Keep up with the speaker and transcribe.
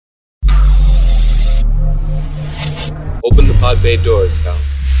Open the pod bay doors, Cal.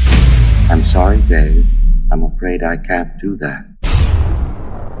 I'm sorry, Dave. I'm afraid I can't do that.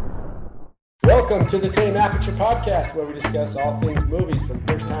 Welcome to the Tame Aperture Podcast, where we discuss all things movies from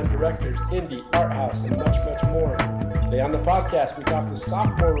first-time directors, indie, art house, and much, much more. Today on the podcast, we talk the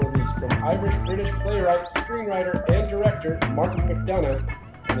sophomore release from Irish-British playwright, screenwriter, and director Martin McDonagh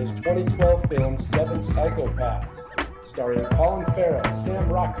and his 2012 film Seven Psychopaths, starring Colin Farrell, Sam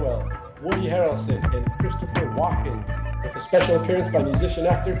Rockwell, Woody Harrelson, and Christopher Walken, with a special appearance by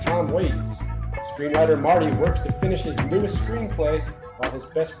musician-actor Tom Waits. Screenwriter Marty works to finish his newest screenplay, while his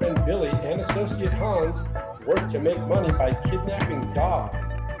best friend Billy and associate Hans work to make money by kidnapping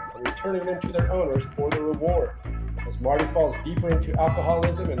dogs and returning them to their owners for the reward. As Marty falls deeper into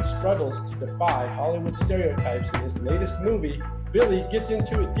alcoholism and struggles to defy Hollywood stereotypes in his latest movie, Billy gets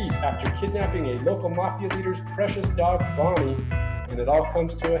into it deep after kidnapping a local mafia leader's precious dog, Bonnie, and it all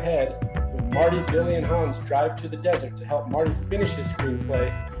comes to a head when Marty, Billy, and Hans drive to the desert to help Marty finish his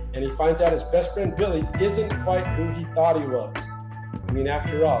screenplay, and he finds out his best friend Billy isn't quite who he thought he was. I mean,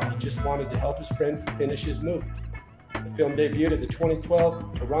 after all, he just wanted to help his friend finish his movie. The film debuted at the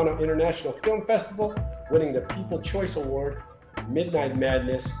 2012 Toronto International Film Festival, winning the People Choice Award, Midnight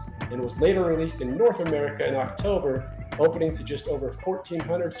Madness, and was later released in North America in October, opening to just over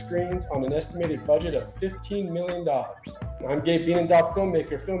 1,400 screens on an estimated budget of $15 million. I'm Gabe Vienendahl,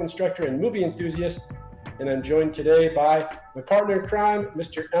 filmmaker, film instructor, and movie enthusiast, and I'm joined today by my partner in crime,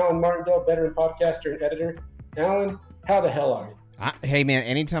 Mr. Alan Martindale, veteran podcaster and editor. Alan, how the hell are you? Hey, man,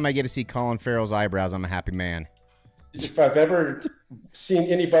 anytime I get to see Colin Farrell's eyebrows, I'm a happy man. If I've ever seen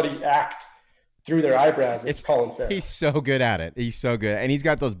anybody act through their eyebrows, it's Colin Farrell. He's so good at it. He's so good. And he's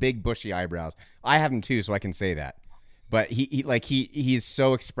got those big, bushy eyebrows. I have them, too, so I can say that. But he's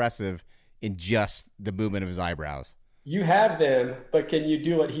so expressive in just the movement of his eyebrows. You have them, but can you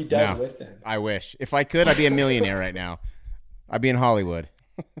do what he does with them? I wish. If I could, I'd be a millionaire right now. I'd be in Hollywood.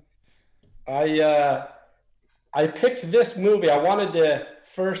 I picked this movie. I wanted to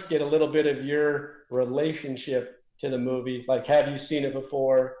first get a little bit of your relationship to the movie. Like, have you seen it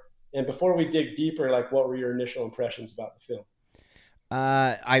before? And before we dig deeper, like, what were your initial impressions about the film?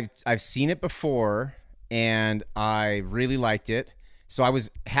 I've seen it before, and I really liked it. So I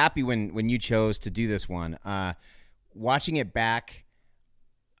was happy when you chose to do this one. Watching it back,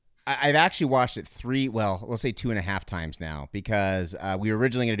 I've actually watched it let's say 2.5 times now, because we were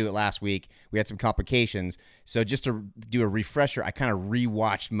originally going to do it last week. We had some complications. So just to do a refresher, I kind of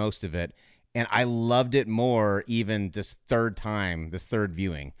rewatched most of it, and I loved it more even this third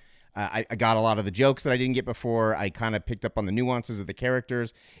viewing. I got a lot of the jokes that I didn't get before. I kind of picked up on the nuances of the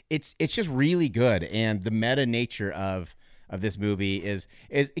characters. It's just really good, and the meta nature of this movie is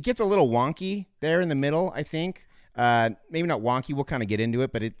it gets a little wonky there in the middle, I think. Maybe not wonky, we'll kind of get into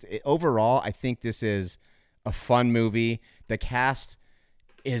it, but overall, I think this is a fun movie. The cast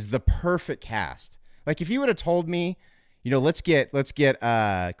is the perfect cast. Like, if you would have told me, let's get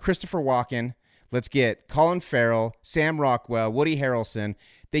Christopher Walken, let's get Colin Farrell, Sam Rockwell, Woody Harrelson.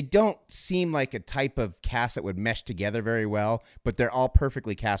 They don't seem like a type of cast that would mesh together very well, but they're all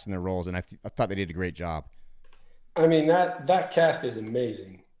perfectly cast in their roles, and I thought they did a great job. I mean, that cast is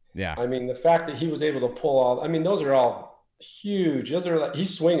amazing. Yeah. I mean, the fact that he was able to pull all, those are all huge. Those are like,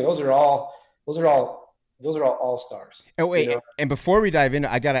 he's swinging. Those are all all-stars. Oh, wait. And before we dive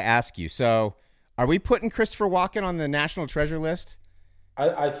into, I got to ask you. So are we putting Christopher Walken on the National Treasure list?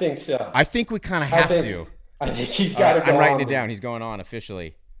 I think so. I think we kind of have to. I think he's got to go I'm writing on. It down. He's going on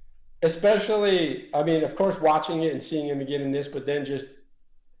officially. Especially, of course, watching it and seeing him again in this, but then just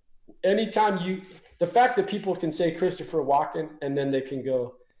anytime the fact that people can say Christopher Walken and then they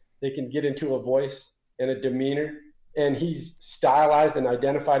can get into a voice and a demeanor, and he's stylized and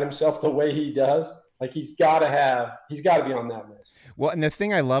identified himself the way he does. Like, he's got to be on that list. Well, and the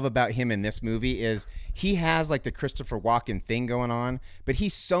thing I love about him in this movie is he has like the Christopher Walken thing going on, but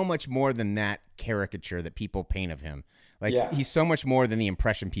he's so much more than that caricature that people paint of him. Like, He's so much more than the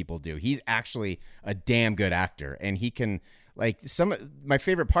impression people do. He's actually a damn good actor, and he can, like, my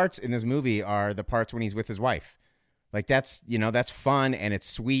favorite parts in this movie are the parts when he's with his wife. Like, that's fun, and it's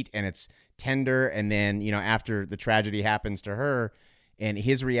sweet, and it's tender. And then, after the tragedy happens to her and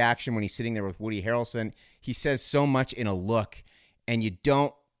his reaction when he's sitting there with Woody Harrelson, he says so much in a look. And you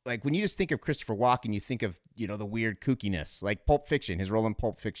don't, like, when you just think of Christopher Walken, you think of, the weird kookiness, like Pulp Fiction, his role in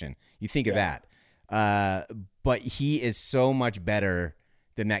Pulp Fiction. You think of that. But he is so much better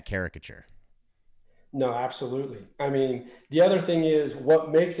than that caricature. No, absolutely. The other thing is,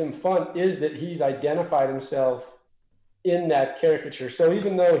 what makes him fun is that he's identified himself in that caricature. So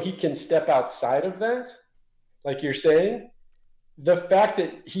even though he can step outside of that, like you're saying, the fact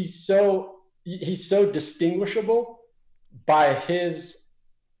that he's so distinguishable by his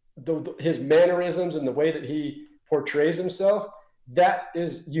mannerisms and the way that he portrays himself, that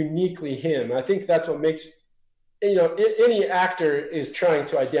is uniquely him. I think that's what makes, any actor is trying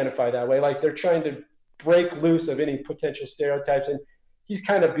to identify that way. Like they're trying to break loose of any potential stereotypes. And he's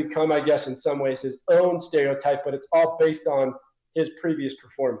kind of become, I guess, in some ways his own stereotype, but it's all based on his previous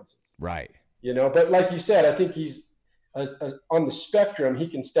performances. Right. But like you said, I think he's on the spectrum, he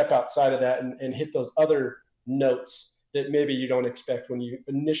can step outside of that and hit those other notes that maybe you don't expect when you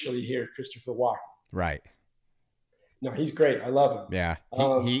initially hear Christopher Walken. Right. No, he's great. I love him. Yeah,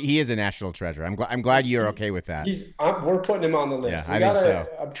 he is a national treasure. I'm glad you're okay with that. We're putting him on the list. Yeah, I think so.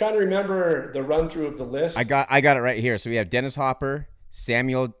 I'm trying to remember the run through of the list. I got it right here. So we have Dennis Hopper,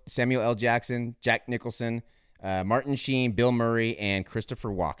 Samuel L. Jackson, Jack Nicholson, Martin Sheen, Bill Murray, and Christopher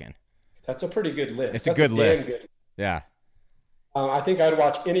Walken. That's a pretty good list. It's a good list. Good. Yeah. I think I'd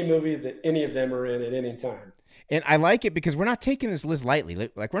watch any movie that any of them are in at any time. And I like it because we're not taking this list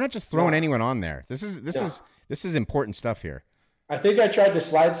lightly. Like we're not just throwing anyone on there. This is important stuff here. I think I tried to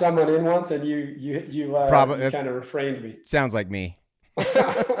slide someone in once, and you kind of refrained me. Sounds like me.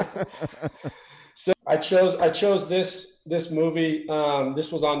 So I chose this movie.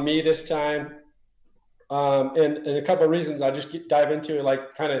 This was on me this time, and a couple of reasons. I'll just dive into it,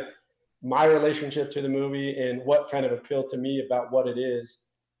 like kind of my relationship to the movie and what kind of appealed to me about what it is.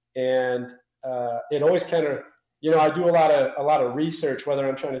 And it always kind of, I do a lot of research, whether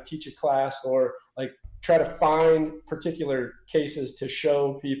I'm trying to teach a class or like try to find particular cases to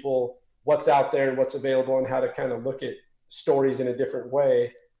show people what's out there and what's available and how to kind of look at stories in a different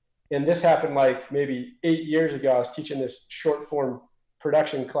way. And this happened like maybe 8 years ago. I was teaching this short form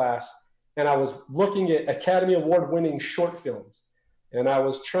production class, and I was looking at Academy Award winning short films. And I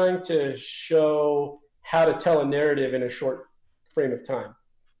was trying to show how to tell a narrative in a short frame of time.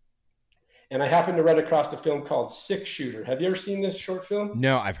 And I happened to run across a film called Six Shooter. Have you ever seen this short film?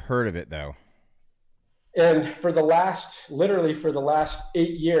 No, I've heard of it though. And literally for the last 8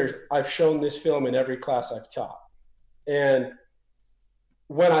 years, I've shown this film in every class I've taught. And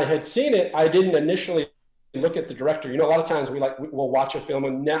when I had seen it, I didn't initially look at the director. A lot of times we'll watch a film,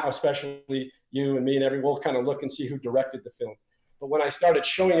 and now especially you and me and we'll kind of look and see who directed the film. But when I started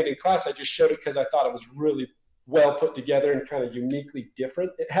showing it in class, I just showed it because I thought it was really well put together and kind of uniquely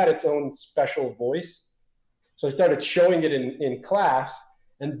different. It had its own special voice. So I started showing it in class.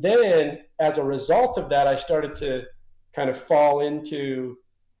 And then as a result of that, I started to kind of fall into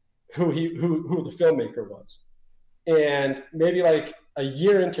who the filmmaker was. And maybe like a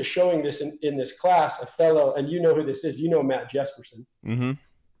year into showing this in this class, a fellow, and you know who this is, Matt Jesperson. Mm-hmm.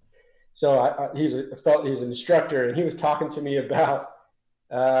 So he's an instructor, and he was talking to me about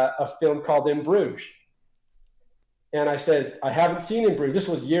a film called In Bruges. And I said, I haven't seen In Bruges. This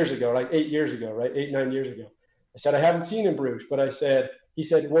was years ago, like 8 years ago, right? 9 years ago. I said, I haven't seen In Bruges, but he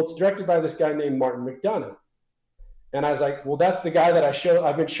said, well, it's directed by this guy named Martin McDonagh. And I was like, well, that's the guy that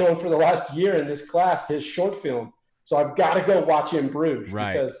I've been showing for the last year in this class, his short film. So I've got to go watch In Bruges,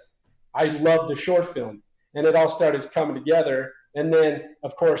 right? Because I love the short film. And it all started coming together. And then,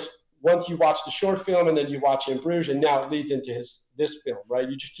 of course, once you watch the short film and then you watch In Bruges, and now it leads into this film, right?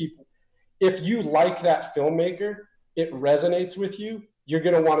 You just if you like that filmmaker, it resonates with you, you're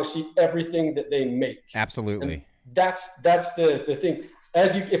going to want to see everything that they make. Absolutely. And that's the thing.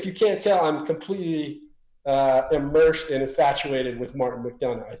 If you can't tell, I'm completely immersed and infatuated with Martin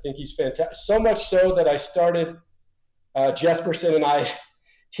McDonagh. I think he's fantastic. So much so that I started, Jesperson and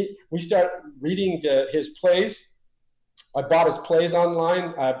we start reading his plays. I bought his plays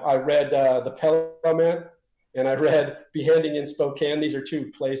online. I read The Pello Man, and I read Beheading in Spokane. These are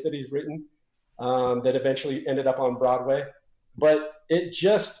two plays that he's written that eventually ended up on Broadway. But it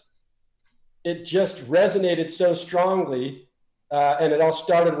just resonated so strongly, and it all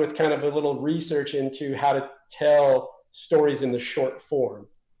started with kind of a little research into how to tell stories in the short form.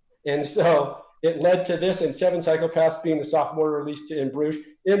 And so it led to this, and Seven Psychopaths being the sophomore release to In Bruges.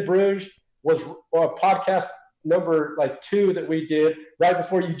 In Bruges was a podcast number 2 that we did right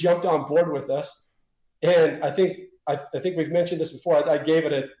before you jumped on board with us. And I think we've mentioned this before. I gave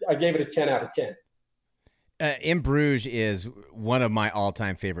it a 10 out of 10. In Bruges is one of my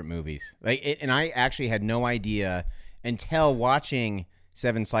all-time favorite movies. And I actually had no idea until watching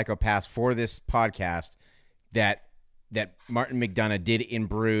Seven Psychopaths for this podcast that Martin McDonagh did In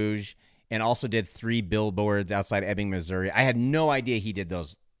Bruges and also did 3 Billboards Outside Ebbing, Missouri. I had no idea he did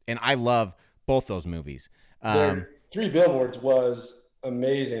those, and I love both those movies. 3 Billboards was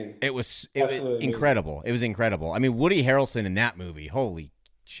amazing. It was incredible. Amazing. It was incredible. I mean, Woody Harrelson in that movie, holy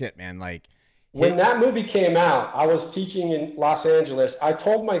shit, man! When that movie came out, I was teaching in Los Angeles. I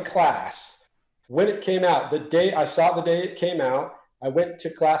told my class when it came out, the day it came out, I went to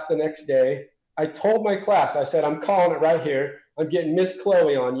class the next day. I told my class, I said, I'm calling it right here. I'm getting Miss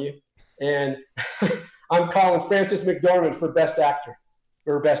Chloe on you. And I'm calling Frances McDormand for Best Actor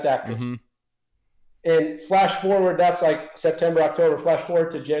or Best Actress. Mm-hmm. And flash forward, that's like September, October, flash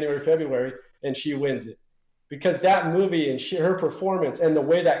forward to January, February, and she wins it. Because that movie and her performance and the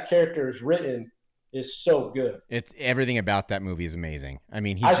way that character is written is so good. It's everything about that movie is amazing. I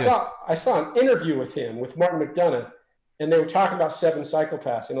mean, I saw an interview with him, with Martin McDonagh, and they were talking about Seven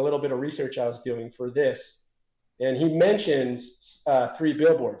Psychopaths and a little bit of research I was doing for this. And he mentions Three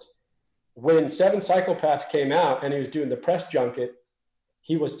Billboards. When Seven Psychopaths came out and he was doing the press junket,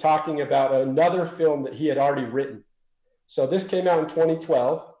 he was talking about another film that he had already written. So this came out in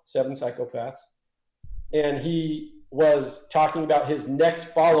 2012, Seven Psychopaths. And he was talking about his next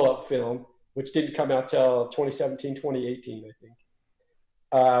follow-up film, which didn't come out till 2017, 2018, I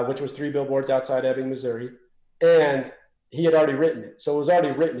think, which was Three Billboards Outside Ebbing, Missouri. And he had already written it. So it was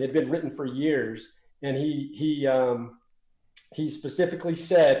already written. It had been written for years. And he specifically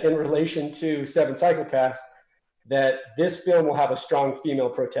said in relation to Seven Psychopaths that this film will have a strong female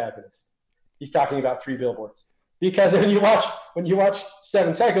protagonist. He's talking about Three Billboards. Because when you watch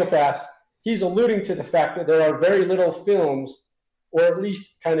Seven Psychopaths, he's alluding to the fact that there are very little films, or at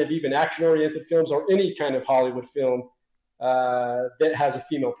least kind of even action-oriented films or any kind of Hollywood film that has a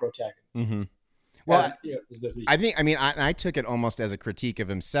female protagonist. Mm-hmm. Well, I took it almost as a critique of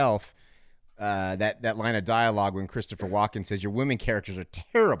himself, that line of dialogue when Christopher Walken says, your women characters are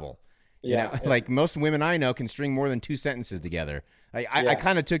terrible. You know, like most women I know can string more than 2 sentences together. I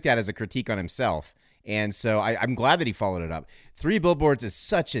kind of took that as a critique on himself. And so I'm glad that he followed it up. Three Billboards is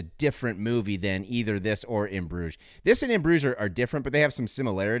such a different movie than either this or In Bruges. This and In Bruges are different, but they have some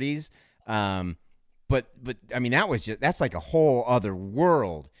similarities. But I mean, that's like a whole other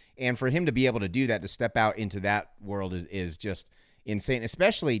world. And for him to be able to do that, to step out into that world is just insane,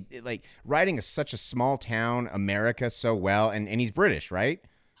 especially like writing such a small town America so well. And he's British, right?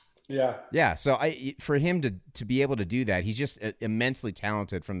 Yeah. Yeah. So for him to be able to do that, he's just immensely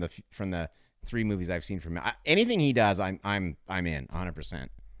talented from the 3 movies I've seen from him. Anything he does, I'm in 100%.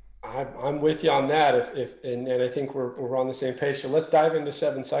 I'm with you on that. And I think we're on the same page. So let's dive into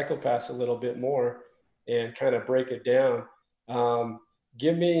Seven Psychopaths a little bit more and kind of break it down.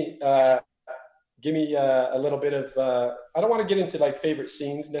 Give me a little bit of, I don't want to get into like favorite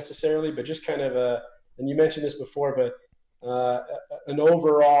scenes necessarily, but just kind of and you mentioned this before, but an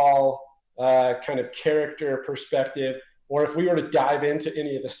overall kind of character perspective, or if we were to dive into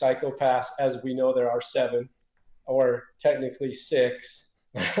any of the psychopaths, as we know there are 7, or technically 6,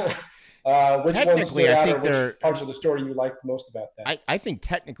 which ones stood out, or which parts of the story you liked most about that? I think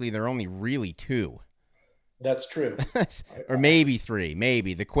technically there are only really 2. That's true. Or maybe 3,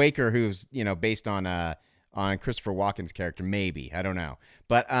 maybe. The Quaker, who's, based on Christopher Walken's character, maybe. I don't know.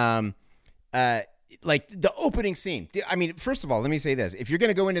 But like the opening scene. I mean, first of all, let me say this. If you're going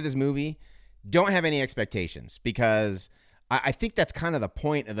to go into this movie, don't have any expectations, because I think that's kind of the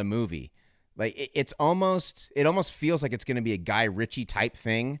point of the movie. Like it almost feels like it's going to be a Guy Ritchie type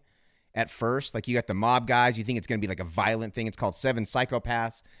thing at first. Like you got the mob guys, you think it's going to be like a violent thing. It's called Seven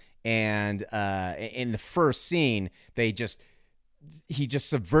Psychopaths. And in the first scene, he just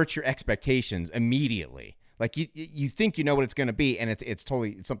subverts your expectations immediately. Like you think you know what it's going to be, and it's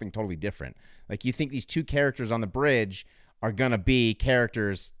something totally different. Like you think these 2 characters on the bridge are going to be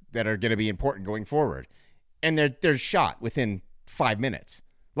characters that are going to be important going forward, and they're shot within 5 minutes,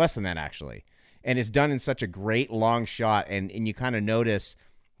 less than that actually, and it's done in such a great long shot, and you kind of notice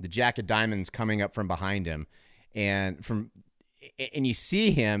the Jack of Diamonds coming up from behind him, and you see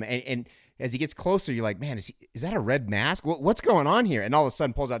him, and as he gets closer, you're like, man, is that a red mask? What's going on here? And all of a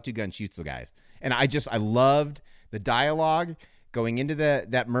sudden pulls out 2 guns, shoots the guys. And I loved the dialogue going into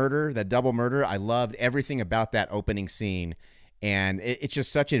that double murder. I loved everything about that opening scene. And it's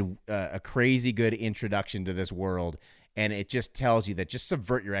just such a crazy good introduction to this world. And it just tells you that just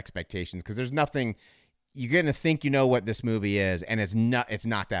subvert your expectations, because there's nothing, you're going to think you know what this movie is, and it's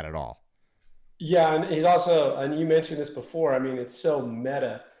not that at all. Yeah, and he's also, and you mentioned this before, I mean, it's so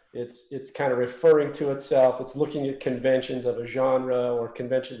meta. It's kind of referring to itself. It's looking at conventions of a genre or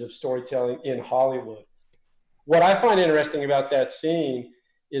conventions of storytelling in Hollywood. What I find interesting about that scene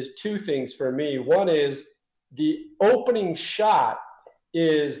is 2 things for me. One is the opening shot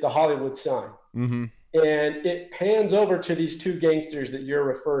is the Hollywood sign. Mm-hmm. And it pans over to these 2 gangsters that you're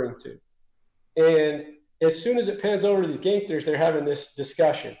referring to. And as soon as it pans over to these gangsters, they're having this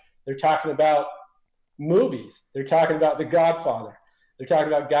discussion. They're talking about movies. They're talking about The Godfather. They're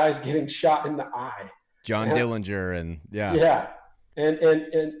talking about guys getting shot in the eye. John Dillinger and yeah.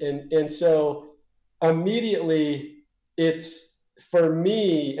 And so immediately it's for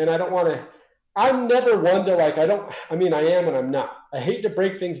me, and I don't want to. I'm never one to like. I don't. I mean, I am and I'm not. I hate to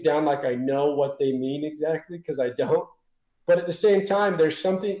break things down like I know what they mean exactly because I don't. But at the same time, there's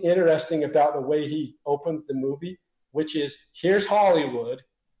something interesting about the way he opens the movie, which is here's Hollywood.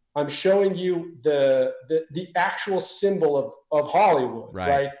 I'm showing you the actual symbol of Hollywood,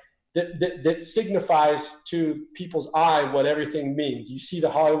 right? That signifies to people's eye what everything means. You see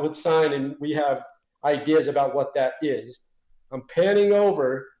the Hollywood sign, and we have ideas about what that is. I'm panning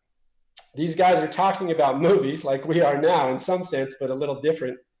over. These guys are talking about movies like we are now in some sense, but a little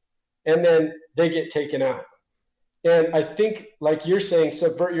different. And then they get taken out. And I think, like you're saying,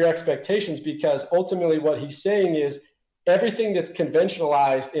 subvert your expectations, because ultimately what he's saying is everything that's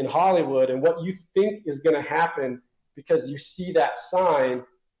conventionalized in Hollywood and what you think is going to happen because you see that sign,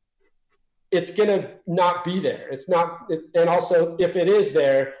 it's going to not be there. It's not. And also, if it is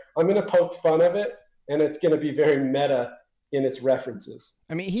there, I'm going to poke fun of it, and it's going to be very meta in its references.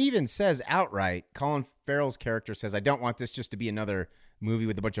 I mean, he even says outright, Colin Farrell's character says, I don't want this just to be another movie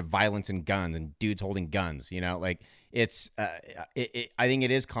with a bunch of violence and guns and dudes holding guns. You know, like it's, I think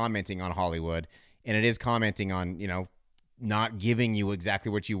it is commenting on Hollywood, and it is commenting on, you know, not giving you exactly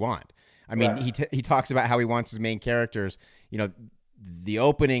what you want. I mean, he talks about how he wants his main characters, you know, the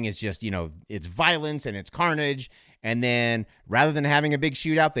opening is just, you know, it's violence and it's carnage. And then rather than having a big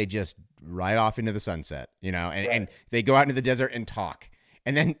shootout, they just ride off into the sunset, you know, and they go out into the desert and talk.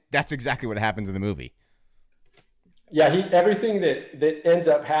 And then that's exactly what happens in the movie. Yeah, everything that ends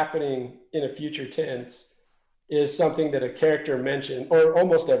up happening in a future tense is something that a character mentioned, or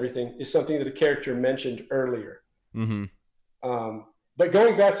almost everything is something that a character mentioned earlier. Mm-hmm. But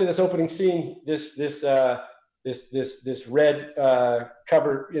going back to this opening scene, this red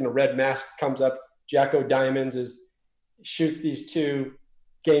cover, you know, red mask comes up. Jacko Diamonds shoots these two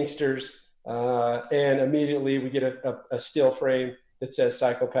gangsters, and immediately we get a still frame that says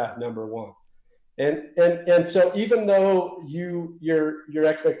 "Psychopath number 1." And so even though your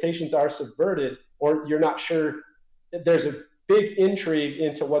expectations are subverted, or you're not sure, there's a big intrigue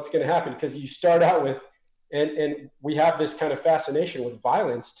into what's going to happen, because you start out with, and we have this kind of fascination with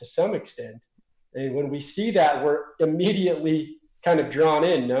violence to some extent. And when we see that, we're immediately kind of drawn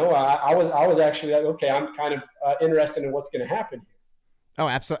in. No, I was actually like, okay, I'm kind of interested in what's going to happen here. Oh,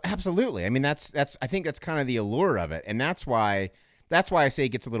 absolutely. I mean, that's I think that's kind of the allure of it, and that's why I say it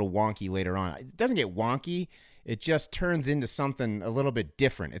gets a little wonky later on. It doesn't get wonky; it just turns into something a little bit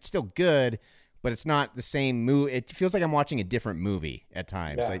different. It's still good, but it's not the same movie. It feels like I'm watching a different movie at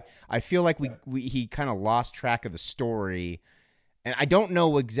times. Yeah. Like I feel like he kind of lost track of the story. And I don't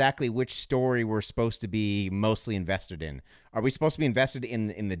know exactly which story we're supposed to be mostly invested in. Are we supposed to be invested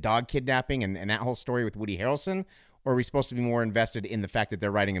in the dog kidnapping and that whole story with Woody Harrelson? Or are we supposed to be more invested in the fact that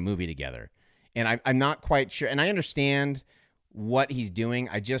they're writing a movie together? And I'm not quite sure. And I understand what he's doing.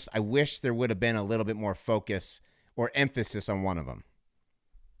 I wish there would have been a little bit more focus or emphasis on one of them.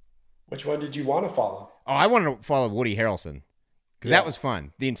 Which one did you want to follow? Oh, I wanted to follow Woody Harrelson. Because that was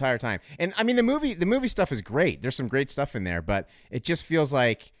fun the entire time. And I mean, the movie stuff is great. There's some great stuff in there, but it just feels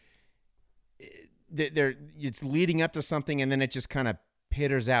like it's leading up to something, and then it just kind of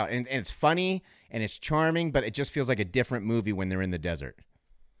pitters out. And it's funny and it's charming, but it just feels like a different movie when they're in the desert.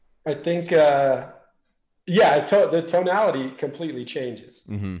 I think, the tonality completely changes.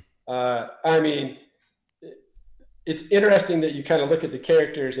 Mm-hmm. I mean, it's interesting that you kind of look at the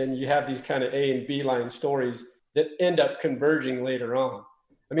characters and you have these kind of A and B line stories that end up converging later on.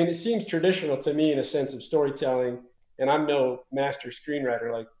 I mean, it seems traditional to me in a sense of storytelling, and I'm no master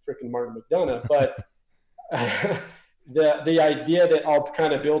screenwriter like frickin' Martin McDonagh, but the idea that I'll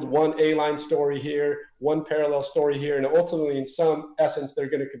kind of build one A-line story here, one parallel story here, and ultimately in some essence they're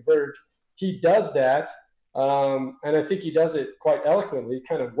going to converge. He does that, and I think he does it quite eloquently. It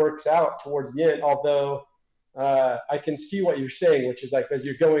kind of works out towards the end, although I can see what you're saying, which is like as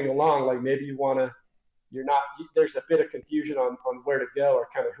you're going along, like maybe you want to, there's a bit of confusion on where to go or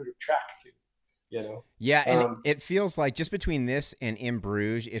kind of who to track to, you know? Yeah. And it feels like just between this and In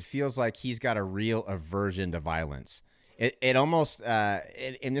Bruges, it feels like he's got a real aversion to violence. It almost,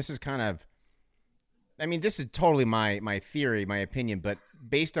 and this is kind of, I mean, this is totally my theory, my opinion, but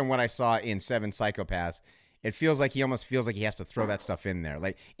based on what I saw in Seven Psychopaths, it feels like he almost feels like he has to throw that stuff in there.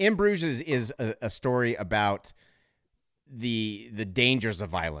 Like In Bruges is a story about the dangers of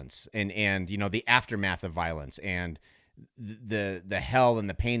violence and you know, the aftermath of violence and the hell and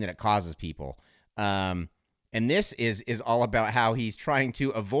the pain that it causes people. And this is all about how he's trying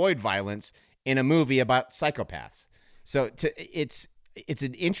to avoid violence in a movie about psychopaths. So it's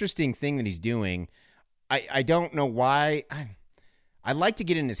an interesting thing that he's doing. I don't know why. I'd like to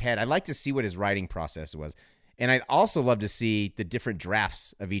get in his head. I'd like to see what his writing process was. And I'd also love to see the different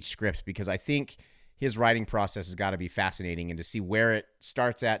drafts of each script, because I think his writing process has got to be fascinating, and to see where it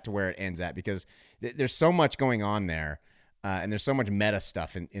starts at to where it ends at, because there's so much going on there. And there's so much meta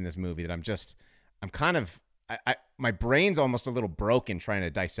stuff in this movie that my brain's almost a little broken trying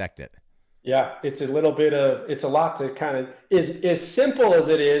to dissect it. Yeah, it's a lot to kind of, is as simple as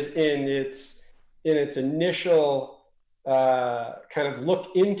it is in its initial kind of look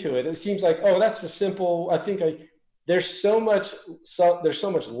into it. It seems like, oh, that's a simple. There's so much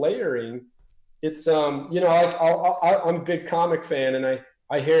layering. It's like I'm a big comic fan, and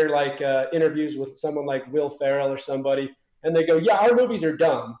I hear like interviews with someone like Will Ferrell or somebody, and they go, yeah, our movies are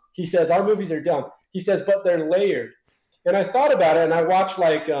dumb. He says, our movies are dumb. He says, but they're layered. And I thought about it, and I watched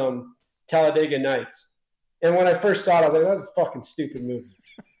like Talladega Nights. And when I first saw it, I was like, that's a fucking stupid movie.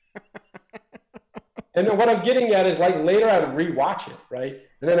 And then what I'm getting at is, like, later I'd rewatch it, right?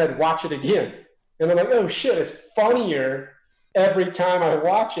 And then I'd watch it again. And I'm like, oh shit, it's funnier every time I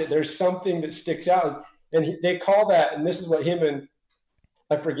watch it. There's something that sticks out. And they call that, and this is what him and,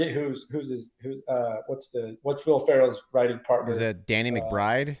 I forget what's Will Ferrell's writing partner? Is it Danny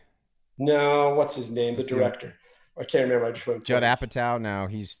McBride? No, what's his name? The director. I can't remember. I just went. Judd Apatow? No,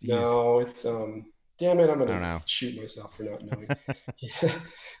 he's. No, it's damn it! I'm gonna shoot myself for not knowing.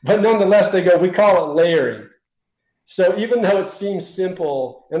 But nonetheless, we call it layering. So even though it seems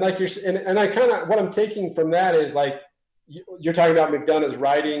simple, and like and I kind of, what I'm taking from that is, like, you're talking about McDonagh's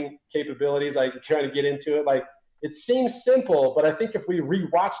writing capabilities, like trying to get into it, like. It seems simple, but I think if we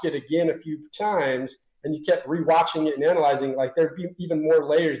rewatched it again a few times and you kept rewatching it and analyzing, like, there'd be even more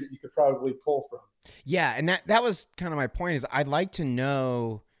layers that you could probably pull from. Yeah, and that was kind of my point, is I'd like to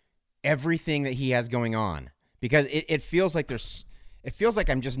know everything that he has going on, because it feels like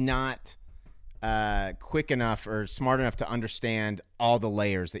I'm just not quick enough or smart enough to understand all the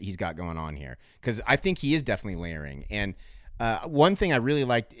layers that he's got going on here, because I think he is definitely layering. And one thing I really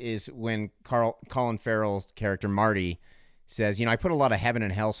liked is when Colin Farrell's character Marty says, I put a lot of heaven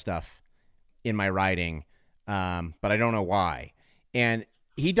and hell stuff in my writing, but I don't know why. And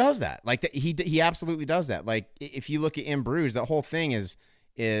he does that. Like, he absolutely does that. Like, if you look at In Bruges, the whole thing is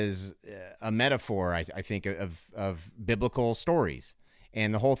a metaphor, I think, of biblical stories.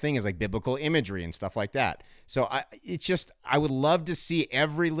 And the whole thing is like biblical imagery and stuff like that. So I would love to see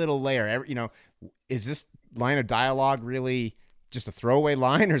every little layer. Is this line of dialogue really just a throwaway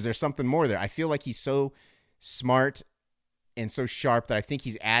line, or is there something more there? I feel like he's so smart and so sharp that I think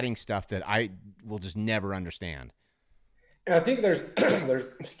he's adding stuff that I will just never understand. And I think there's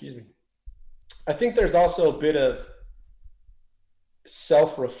excuse me. I think there's also a bit of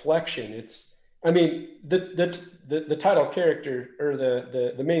self-reflection. The title character, or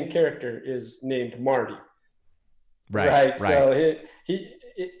the main character, is named Marty. Right. So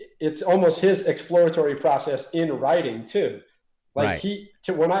it's almost his exploratory process in writing too. Like, right.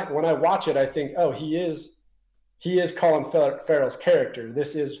 When I watch it, I think, oh, he is Colin Farrell's character.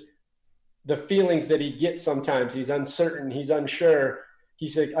 This is the feelings that he gets sometimes. He's uncertain. He's unsure.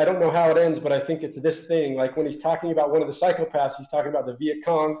 He's like, I don't know how it ends, but I think it's this thing. Like, when he's talking about one of the psychopaths, he's talking about the Viet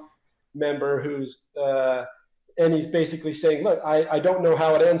Cong member who's, and he's basically saying, look, I don't know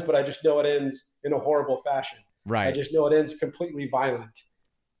how it ends, but I just know it ends in a horrible fashion. Right. I just know it ends completely violent.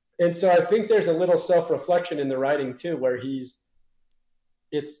 And so I think there's a little self-reflection in the writing too, where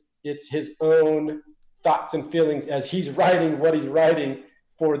it's his own thoughts and feelings as he's writing what he's writing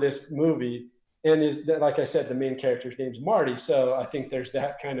for this movie. And like I said, the main character's name's Marty. So I think there's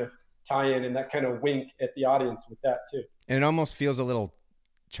that kind of tie-in and that kind of wink at the audience with that too. And it almost feels a little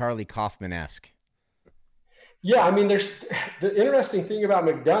Charlie Kaufman-esque. Yeah, I mean, there's the interesting thing about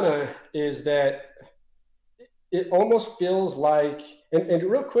McDonagh is that it almost feels like, and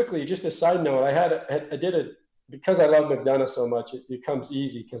real quickly, just a side note, because I love McDonagh so much, it becomes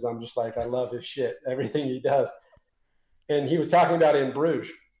easy, because I'm just like, I love his shit, everything he does. And he was talking about In Bruges.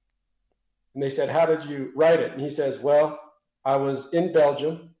 And they said, how did you write it? And he says, well, I was in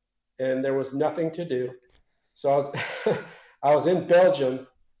Belgium and there was nothing to do. So I was in Belgium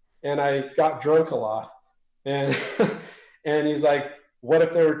and I got drunk a lot. And and he's like, what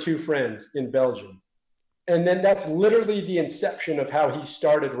if there were two friends in Belgium? And then that's literally the inception of how he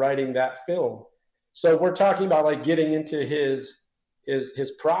started writing that film. So we're talking about, like, getting into his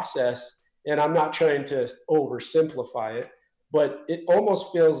process, and I'm not trying to oversimplify it, but it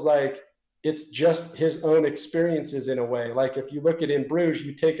almost feels like it's just his own experiences in a way. Like, if you look at In Bruges,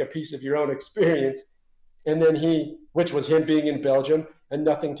 you take a piece of your own experience, and then which was him being in Belgium and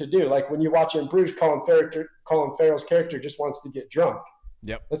nothing to do. Like, when you watch In Bruges, Colin Farrell's character just wants to get drunk.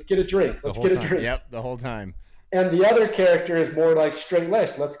 Yep. Let's get a drink. Let's get a drink. Yep, the whole time. And the other character is more like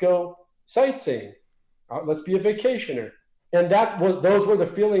straight-laced. Let's go sightseeing. Let's be a vacationer. And those were the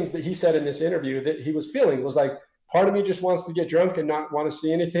feelings that he said in this interview that he was feeling. It was like, part of me just wants to get drunk and not want to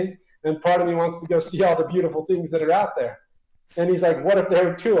see anything. And part of me wants to go see all the beautiful things that are out there. And he's like, what if there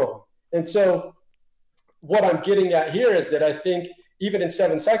were two of them? And so what I'm getting at here is that I think even in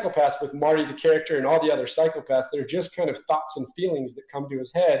Seven Psychopaths with Marty, the character, and all the other psychopaths, they're just kind of thoughts and feelings that come to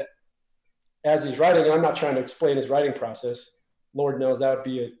his head as he's writing. And I'm not trying to explain his writing process. Lord knows that would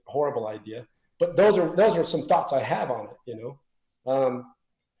be a horrible idea. But those are some thoughts I have on it,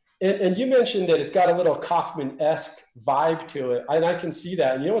 And you mentioned that it's got a little Kaufman-esque vibe to it, and I can see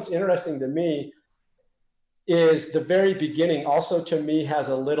that. And what's interesting to me is the very beginning also to me has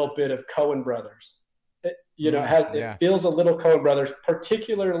a little bit of Coen Brothers. It feels a little Coen Brothers,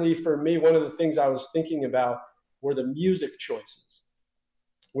 particularly for me. One of the things I was thinking about were the music choices.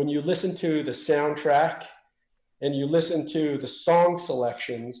 When you listen to the soundtrack and you listen to the song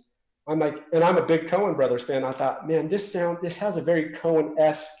selections, I'm like, and I'm a big Coen Brothers fan. I thought, man, this has a very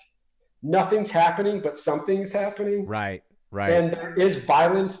Coen-esque, nothing's happening, but something's happening. Right. And there is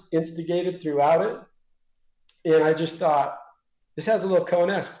violence instigated throughout it. And I just thought, this has a little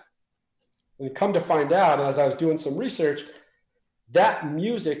Coen-esque. And come to find out, as I was doing some research, that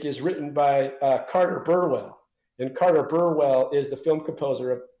music is written by Carter Burwell. And Carter Burwell is the film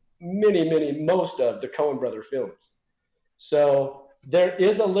composer of most of the Coen Brother films. So there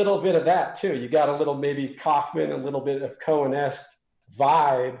is a little bit of that too. You got a little maybe Kaufman, a little bit of Coen-esque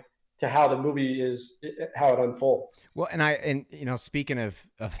vibe to how the movie how it unfolds. Well, and speaking of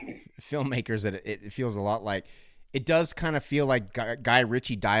filmmakers, that it feels a lot like, it does kind of feel like Guy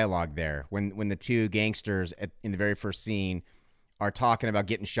Ritchie dialogue there when the two gangsters in the very first scene are talking about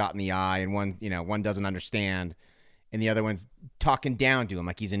getting shot in the eye, and one doesn't understand, and the other one's talking down to him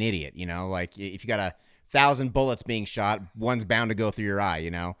like he's an idiot. Like if you got 1,000 bullets being shot, one's bound to go through your eye,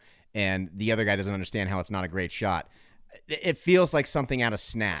 and the other guy doesn't understand how it's not a great shot. It feels like something out of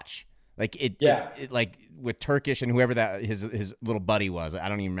Snatch. Like it like with Turkish and whoever that his little buddy was. I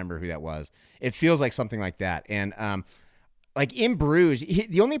don't even remember who that was. It feels like something like that. And like In Bruges,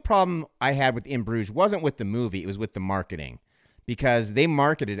 the only problem I had with In Bruges wasn't with the movie, it was with the marketing. Because they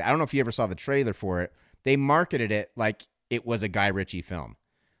marketed it, I don't know if you ever saw the trailer for it, they marketed it like it was a Guy Ritchie film.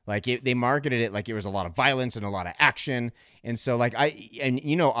 Like they marketed it like it was a lot of violence and a lot of action. And so like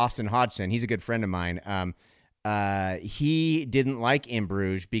Austin Hodgson, he's a good friend of mine. He didn't like In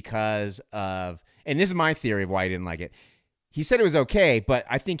Bruges because of, and this is my theory of why he didn't like it. He said it was okay, but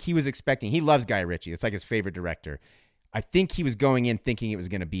I think he was expecting, he loves Guy Ritchie. It's like his favorite director. I think he was going in thinking it was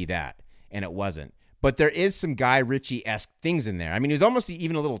going to be that, and it wasn't. But there is some Guy Ritchie-esque things in there. I mean, it was almost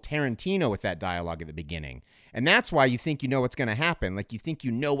even a little Tarantino with that dialogue at the beginning. And that's why you think you know what's going to happen. Like, you think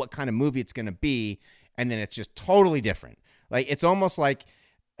you know what kind of movie it's going to be, and then it's just totally different. Like, it's almost like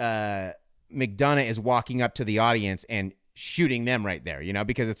McDonough is walking up to the audience and shooting them right there,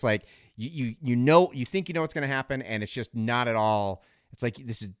 because it's like, you think you know what's going to happen, and it's just not at all. It's like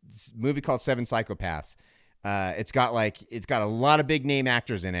this movie called Seven Psychopaths. It's got a lot of big name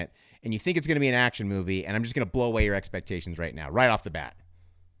actors in it, and you think it's going to be an action movie, and I'm just going to blow away your expectations right now, right off the bat.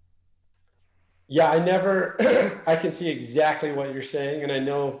 Yeah, I can see exactly what you're saying, and I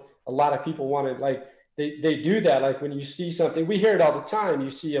know a lot of people want to, like, they do that. Like when you see something, we hear it all the time. You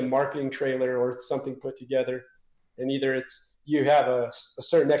see a marketing trailer or something put together, and either you have a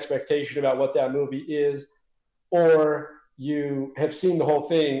certain expectation about what that movie is, or you have seen the whole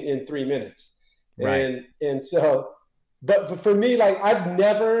thing in 3 minutes. Right. And so, but for me, like I've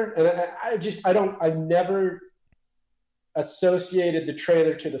never associated the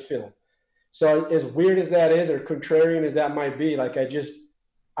trailer to the film. So as weird as that is, or contrarian as that might be, like I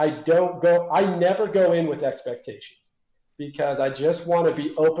never go in with expectations, because I just want to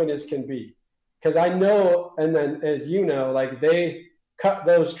be open as can be. Because I know, and then as you know, like they cut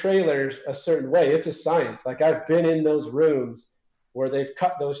those trailers a certain way. It's a science. Like I've been in those rooms where they've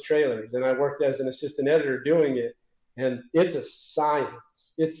cut those trailers, and I worked as an assistant editor doing it. And it's a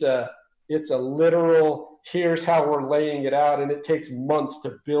science. It's a literal, here's how we're laying it out. And it takes months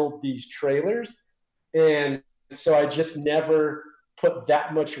to build these trailers. And so I just never put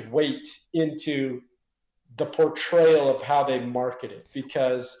that much weight into the portrayal of how they market it,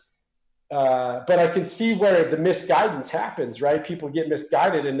 because, but I can see where the misguidance happens, right? People get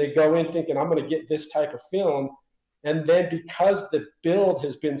misguided and they go in thinking, I'm going to get this type of film. And then because the build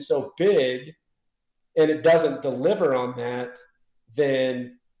has been so big and it doesn't deliver on that,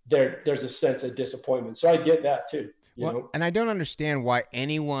 then there's a sense of disappointment. So I get that too. You know? And I don't understand why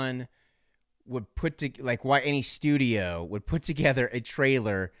anyone would why any studio would put together a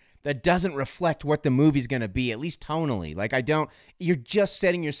trailer that doesn't reflect what the movie's going to be, at least tonally. Like you're just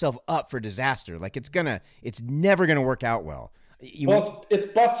setting yourself up for disaster. Like it's never going to work out well. It's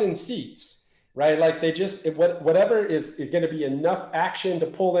butts in seats, right? Like whatever is going to be enough action to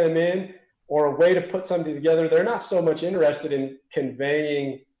pull them in, or a way to put something together. They're not so much interested in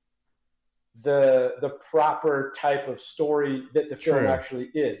conveying the proper type of story that the film actually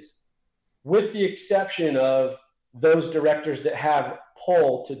is, with the exception of those directors that have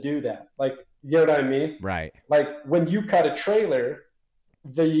pull to do that. Like, you know what I mean? Right. Like when you cut a trailer,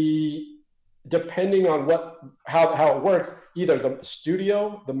 depending on how it works, either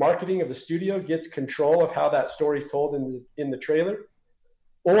the marketing of the studio gets control of how that story is told in the trailer,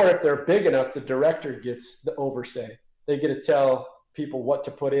 or if they're big enough, the director gets the oversight. They get to tell people what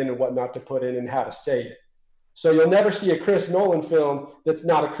to put in and what not to put in and how to say it. So you'll never see a Chris Nolan film that's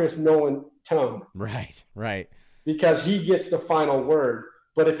not a Chris Nolan tone. Right. Because he gets the final word.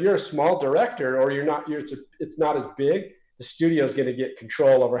 But if you're a small director, or it's not as big, the studio's going to get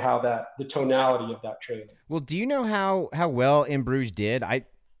control over the tonality of that trailer. Well, do you know how well In Bruges did? I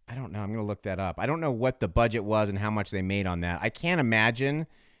don't know. I'm going to look that up. I don't know what the budget was and how much they made on that. I can't imagine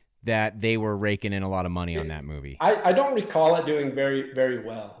that they were raking in a lot of money on that movie. I don't recall it doing very, very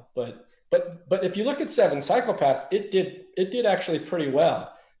well, but if you look at Seven Psychopaths, it did actually pretty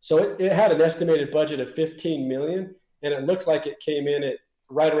well. So it had an estimated budget of $15 million, and it looks like it came in at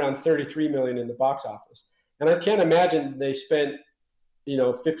right around $33 million in the box office. And I can't imagine they spent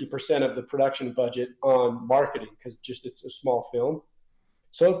 50% of the production budget on marketing, because it's a small film.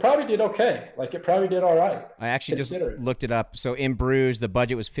 So it probably did okay. Like, it probably did all right. I actually just looked it up. So In Bruges, the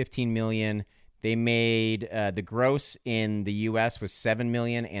budget was $15 million. They made the gross in the U.S. was $7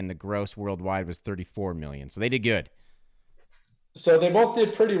 million, and the gross worldwide was $34 million. So they did good. So they both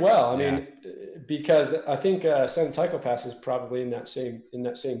did pretty well. I mean, because I think Seven Psychopaths is probably in that same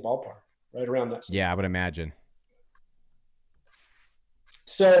ballpark, right around that. Yeah, I would imagine.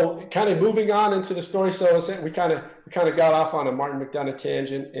 So, kind of moving on into the story. So we kind of got off on a Martin McDonagh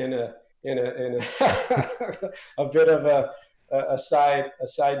tangent and a a bit of a side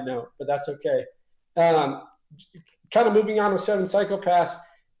note, but that's okay. Kind of moving on with Seven Psychopaths.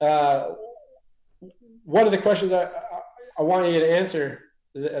 One of the questions I want you to answer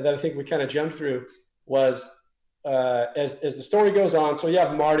that I think we kind of jumped through was, as the story goes on, so you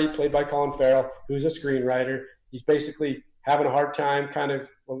have Marty, played by Colin Farrell, who's a screenwriter. He's basically having a hard time, kind of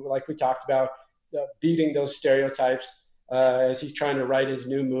like we talked about, beating those stereotypes as he's trying to write his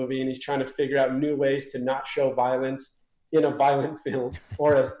new movie, and he's trying to figure out new ways to not show violence in a violent film,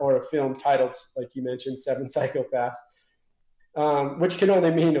 or a film titled, like you mentioned, Seven Psychopaths, which can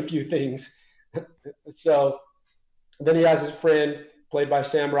only mean a few things. So then he has his friend, played by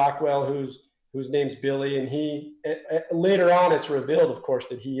Sam Rockwell, whose name's Billy, and he later on it's revealed, of course,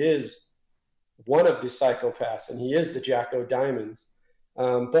 that he is one of the psychopaths, and he is the Jack O'Diamonds.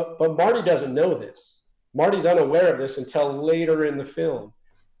 But Marty doesn't know this. Marty's unaware of this until later in the film.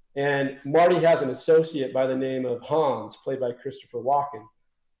 And Marty has an associate by the name of Hans, played by Christopher Walken.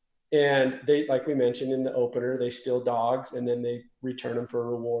 And they, like we mentioned in the opener, they steal dogs and then they return them for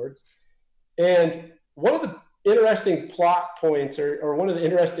rewards. And one of the interesting plot points, or one of the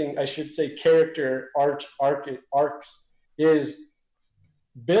interesting, I should say, character arcs is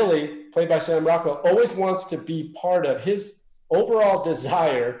Billy, played by Sam Rockwell, always wants to be part of his overall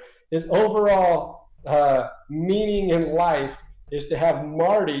desire, his overall meaning in life is to have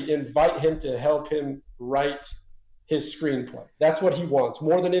Marty invite him to help him write his screenplay. That's what he wants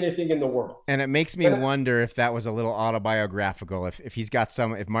more than anything in the world. And it makes me wonder if that was a little autobiographical, if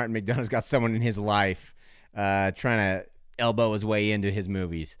Martin McDonagh's got someone in his life trying to elbow his way into his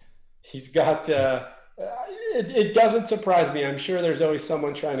movies. He's got it doesn't surprise me. I'm sure there's always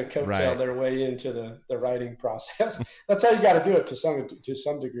someone trying to coattail their way into the writing process. That's how you got to do it to some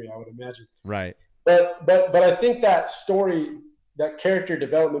degree, I would imagine. Right. But I think that story, that character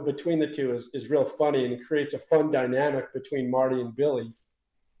development between the two is real funny, and it creates a fun dynamic between Marty and Billy.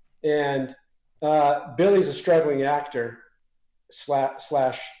 And Billy's a struggling actor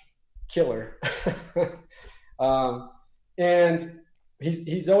slash killer. And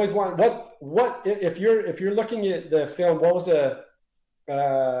he's always wanted, what if you're looking at the film, what was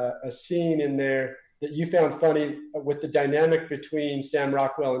a scene in there that you found funny with the dynamic between Sam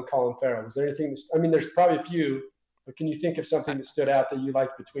Rockwell and Colin Farrell? Was there anything? I mean, there's probably a few, but can you think of something that stood out that you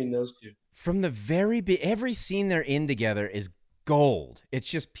liked between those two? From the every scene they're in together is gold. It's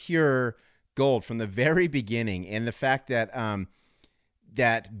just pure gold from the very beginning, and the fact that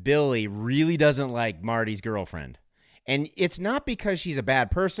that Billy really doesn't like Marty's girlfriend, And it's not because she's a bad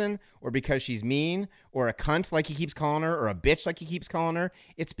person or because she's mean or a cunt like he keeps calling her or a bitch like he keeps calling her.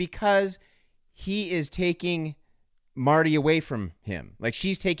 It's because he is taking Marty away from him. Like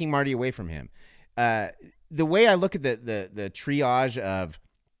she's taking Marty away from him. The way I look at the triage of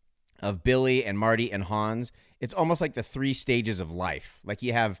Billy and Marty and Hans, it's almost like the 3 stages of life. Like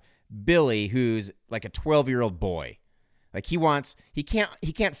you have Billy, who's like a 12-year-old boy. Like he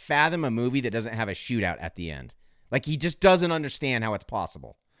can't fathom a movie that doesn't have a shootout at the end. Like he just doesn't understand how it's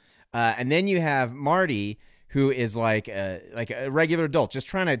possible. And then you have Marty, who is like a regular adult, just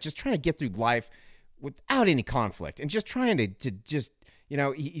trying to get through life without any conflict, and just trying to just, you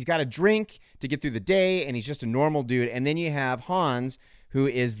know, he's got a drink to get through the day, and he's just a normal dude. And then you have Hans, who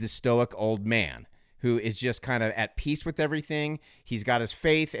is the stoic old man, who is just kind of at peace with everything. He's got his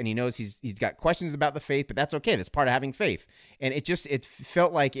faith, and he knows he's got questions about the faith, but that's okay. That's part of having faith. And it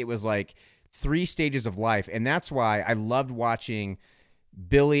felt like it was like 3 stages of life, and that's why I loved watching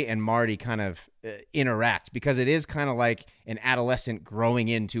Billy and Marty kind of interact, because it is kind of like an adolescent growing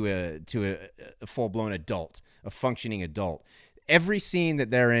into a full-blown adult, a functioning adult. Every scene that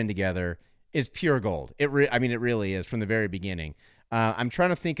they're in together is pure gold. It really is from the very beginning. I'm trying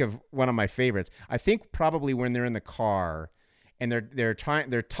to think of one of my favorites. I think probably when they're in the car and they're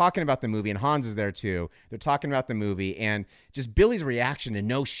talking about the movie, and Hans is there too. They're talking about the movie, and just Billy's reaction to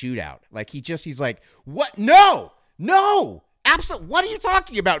no shootout. Like he's like, "What? No, absolutely. What are you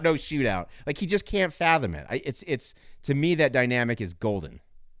talking about? No shootout." Like he just can't fathom it. It's to me, that dynamic is golden.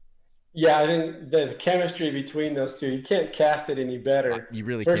 Yeah, I think the chemistry between those two, you can't cast it any better. You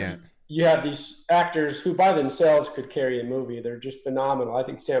really First, can't. You have these actors who by themselves could carry a movie. They're just phenomenal. I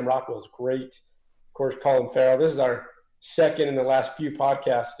think Sam Rockwell's great. Of course, Colin Farrell. This is our second in the last few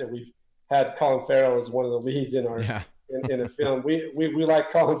podcasts that we've had Colin Farrell as one of the leads in our in a film. We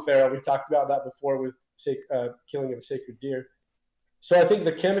like Colin Farrell. We talked about that before with Killing of a Sacred Deer. So I think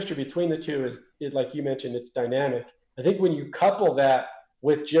the chemistry between the two is like you mentioned, it's dynamic. I think when you couple that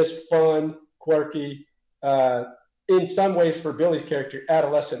with just fun, quirky, in some ways for Billy's character,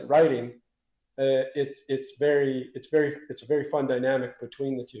 adolescent writing, it's a very fun dynamic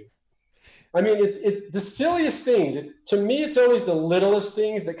between the two. I mean, it's the silliest things. To me, it's always the littlest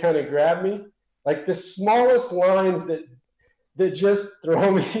things that kind of grab me, like the smallest lines that just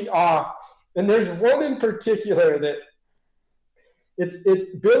throw me off. And there's one in particular that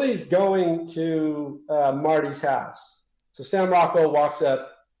Billy's going to Marty's house. So Sam Rockwell walks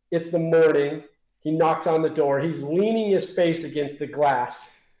up. It's the morning. He knocks on the door. He's leaning his face against the glass,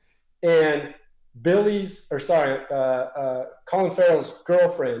 and Colin Farrell's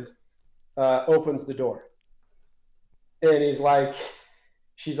girlfriend opens the door, and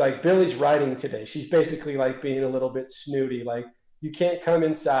she's like, "Billy's writing today." She's basically like being a little bit snooty, like, "You can't come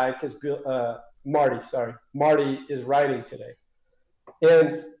inside because Marty is writing today."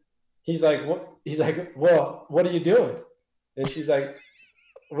 And he's like, "What?" He's like, "Well, what are you doing?" And she's like,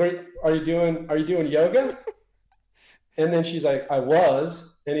 are you doing yoga?" And then she's like, "I was."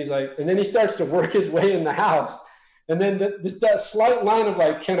 And he's like, and then he starts to work his way in the house. And then that slight line of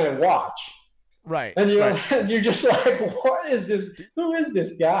like, "Can I watch?" Right. And you're just like, what is this? Who is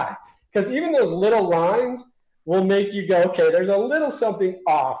this guy? Because even those little lines will make you go, okay, there's a little something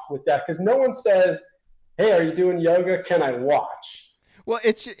off with that. Because no one says, "Hey, are you doing yoga? Can I watch?" Well,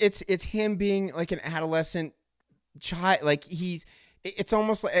 it's him being like an adolescent child. Like it's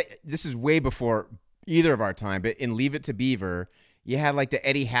almost like, this is way before either of our time, but in Leave It to Beaver, you had like the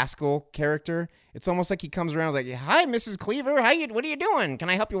Eddie Haskell character. It's almost like he comes around like, "Hi, Mrs. Cleaver. What are you doing? Can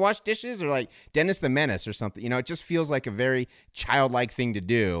I help you wash dishes?" Or like Dennis the Menace or something. You know, it just feels like a very childlike thing to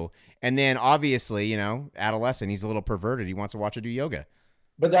do. And then obviously, you know, adolescent, he's a little perverted. He wants to watch her do yoga.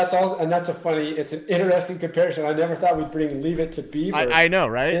 But that's it's an interesting comparison. I never thought we'd bring Leave It to Beaver. I know,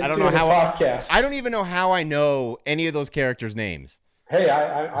 right? I don't know how podcast. I don't even know how I know any of those characters' names. Hey,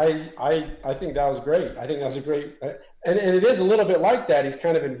 I think that was great. I think that was a great, and it is a little bit like that. He's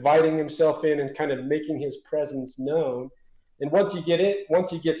kind of inviting himself in and kind of making his presence known. And once he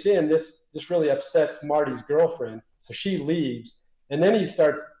gets in, this really upsets Marty's girlfriend, so she leaves, and then he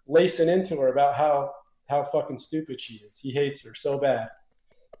starts lacing into her about how fucking stupid she is. He hates her so bad,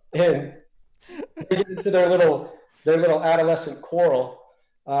 and they get into their little adolescent quarrel.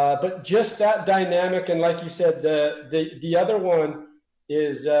 But just that dynamic, and like you said, the other one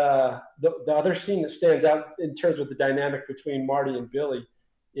is the other scene that stands out in terms of the dynamic between Marty and Billy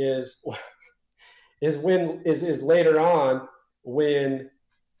is later on when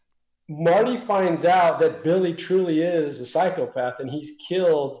Marty finds out that Billy truly is a psychopath and he's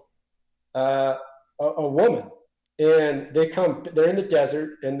killed a woman, and they're in the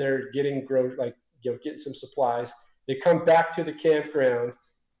desert and they're getting getting some supplies, They come back to the campground,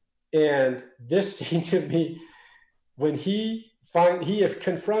 and this scene to me, when he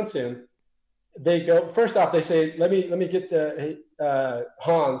confronts him, they go, first off, they say, let me get the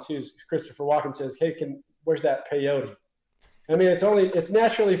Hans, who's Christopher Walken, says, hey, where's that peyote? I mean, it's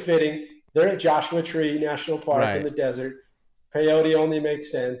naturally fitting. They're at Joshua Tree National Park in the desert. Peyote only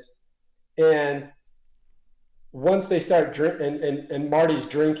makes sense. And once they start and Marty's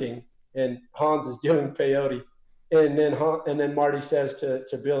drinking and Hans is doing peyote, and then Marty says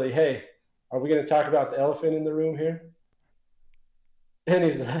to Billy, hey, are we going to talk about the elephant in the room here? And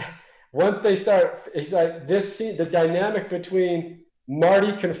he's like, once they start, he's like, this scene, the dynamic between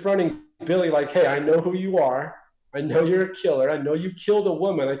Marty confronting Billy, like, hey, I know who you are. I know you're a killer. I know you killed a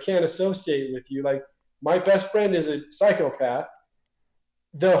woman. I can't associate with you. Like, my best friend is a psychopath.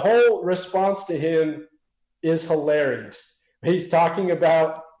 The whole response to him is hilarious. He's talking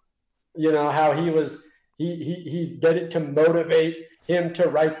about, how he did it to motivate him to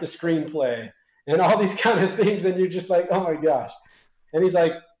write the screenplay and all these kind of things. And you're just like, oh my gosh. And he's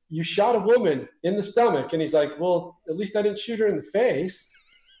like, you shot a woman in the stomach. And he's like, well, at least I didn't shoot her in the face.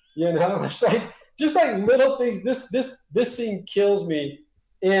 It's like, just like little things. This scene kills me.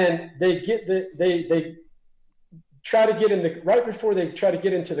 And they try to get right before they try to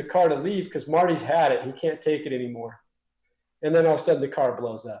get into the car to leave, because Marty's had it. He can't take it anymore. And then all of a sudden the car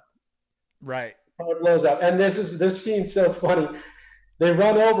blows up. Right. The car blows up. And this scene's so funny. They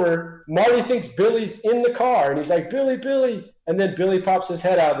run over. Marty thinks Billy's in the car, and he's like, Billy. And then Billy pops his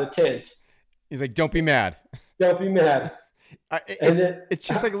head out of the tent. He's like, don't be mad. Don't be mad. It's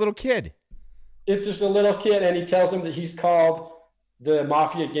just like a little kid. It's just a little kid, and he tells him that he's called the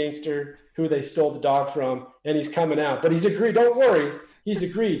mafia gangster who they stole the dog from, and he's coming out. But he's agreed. Don't worry. He's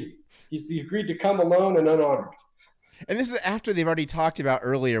agreed. He's agreed to come alone and unarmed. And this is after they've already talked about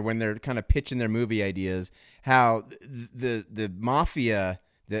earlier, when they're kind of pitching their movie ideas, how the mafia,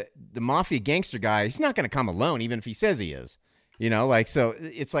 the mafia gangster guy, he's not going to come alone, even if he says he is. So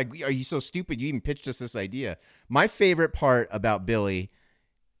it's like, are you so stupid? You even pitched us this idea. My favorite part about Billy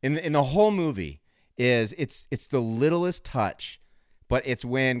in the whole movie is it's the littlest touch, but it's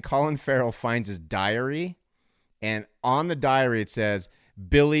when Colin Farrell finds his diary, and on the diary it says,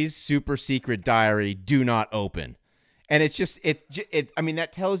 Billy's super secret diary, do not open. And it's just, that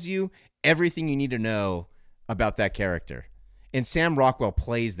tells you everything you need to know about that character. And Sam Rockwell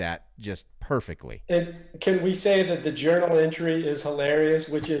plays that just perfectly. And can we say that the journal entry is hilarious,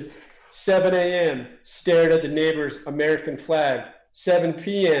 which is 7 a.m., stared at the neighbor's American flag. 7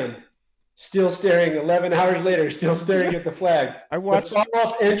 p.m., still staring. 11 hours later, still staring at the flag. The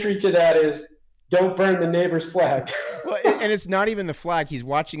follow-up entry to that is, don't burn the neighbor's flag. Well, and it's not even the flag. He's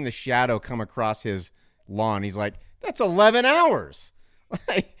watching the shadow come across his lawn. He's like, that's 11 hours.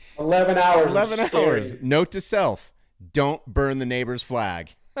 11 hours. 11 hours. Note to self, don't burn the neighbor's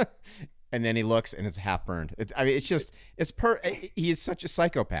flag. And then he looks, and it's half burned. He is such a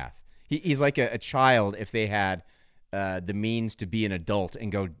psychopath. He's like a child if they had the means to be an adult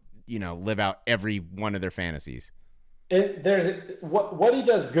and go, live out every one of their fantasies. And what he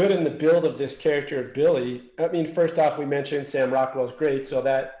does good in the build of this character of Billy. I mean, first off, we mentioned Sam Rockwell's great, so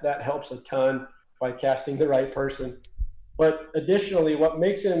that helps a ton by casting the right person. But additionally, what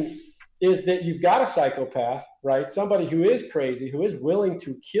makes him is that you've got a psychopath, right? Somebody who is crazy, who is willing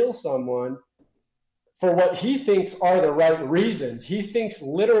to kill someone for what he thinks are the right reasons. He thinks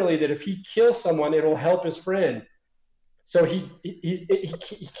literally that if he kills someone, it'll help his friend. So he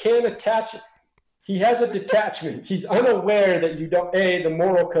can't attach. He has a detachment. He's unaware that you don't, the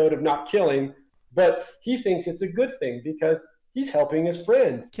moral code of not killing, but he thinks it's a good thing because he's helping his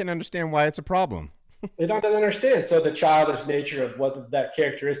friend. Can't understand why it's a problem. They don't understand. So the childish nature of what that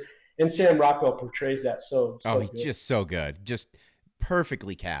character is. And Sam Rockwell portrays that so he's good. Just so good. Just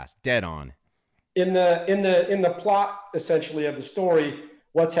perfectly cast. Dead on. In the plot, essentially, of the story,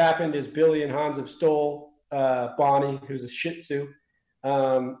 what's happened is Billy and Hans have stole Bonnie, who's a Shih Tzu,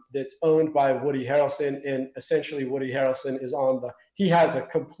 that's owned by Woody Harrelson, and essentially Woody Harrelson is he has a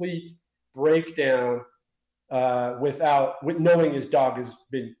complete breakdown with knowing his dog has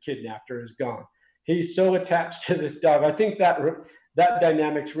been kidnapped or is gone. He's so attached to this dog. I think that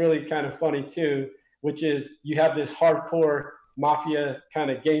dynamic's really kind of funny too, which is you have this hardcore mafia kind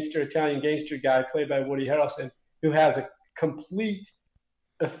of Italian gangster guy played by Woody Harrelson who has a complete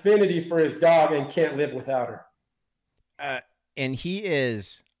affinity for his dog and can't live without her. And he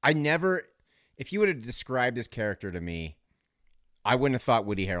is, if you would have described this character to me, I wouldn't have thought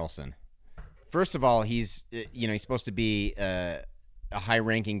Woody Harrelson. First of all, he's supposed to be a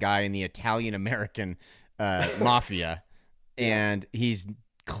high-ranking guy in the Italian-American mafia, and he's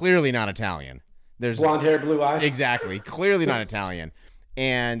clearly not Italian. There's blonde hair, blue eyes. Exactly. Clearly not Italian.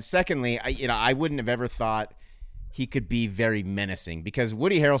 And secondly, I wouldn't have ever thought he could be very menacing, because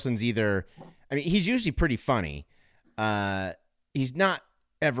Woody Harrelson's he's usually pretty funny. He's not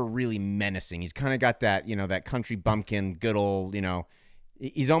ever really menacing. He's kind of got that, that country bumpkin, good old,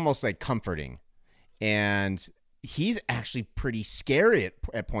 he's almost like comforting. And he's actually pretty scary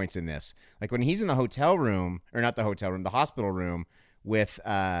at points in this. Like when he's in the hotel room, or not the hotel room, the hospital room with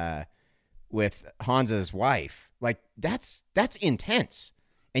Hansa's wife, like that's intense.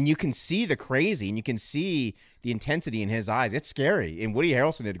 And you can see the crazy, and you can see the intensity in his eyes. It's scary. And Woody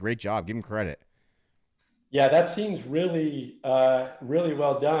Harrelson did a great job. Give him credit. Yeah, that seems really, really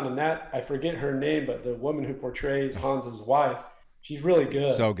well done. And that, I forget her name, but the woman who portrays Hansa's wife, she's really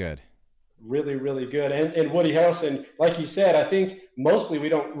good. So good. Really, really good. And Woody Harrelson, like you said, I think mostly we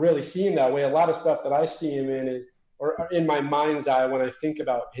don't really see him that way. A lot of stuff that I see him in or in my mind's eye when I think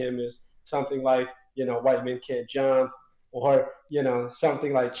about him, is something like, White Men Can't Jump, or,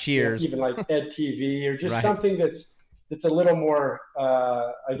 something like Cheers, even like Ed TV, or just right. something that's a little more,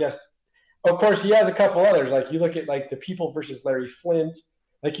 I guess. Of course, he has a couple others. Like you look at like The People versus Larry Flint.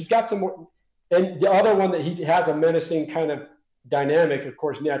 Like he's got some more. And the other one that he has a menacing kind of dynamic, of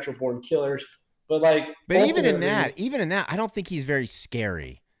course, Natural Born Killers. But even in that, I don't think he's very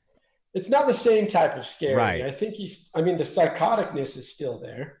scary. It's not the same type of scary. Right. I think the psychoticness is still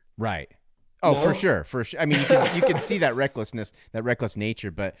there. Right. Oh, no? For sure. I mean, you can see that recklessness, that reckless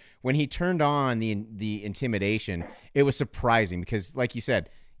nature. But when he turned on the intimidation, it was surprising, because, like you said,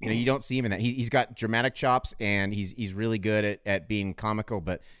 you don't see him in that. He's got dramatic chops, and he's really good at being comical,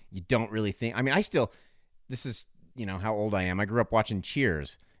 but you don't really think. I mean, this is how old I am. I grew up watching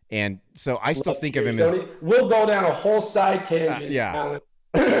Cheers, and so I still think of him as. We'll go down a whole side tangent. Yeah.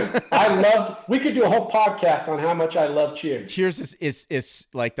 We could do a whole podcast on how much I love Cheers. Cheers is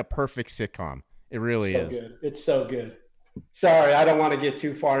like the perfect sitcom. It really is. Good. It's so good. Sorry, I don't want to get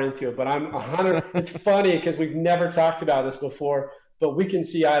too far into it, but I'm 100. It's funny because we've never talked about this before, but we can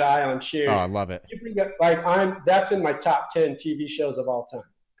see eye to eye on Cheers. Oh, I love it. You bring up, that's in my top 10 TV shows of all time.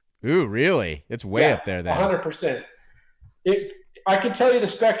 Ooh, really? It's way up there then. 100%. I can tell you the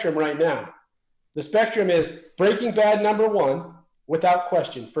spectrum right now. The spectrum is Breaking Bad #1, without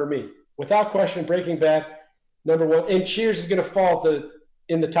question, for me. Without question, Breaking Bad #1. And Cheers is going to fall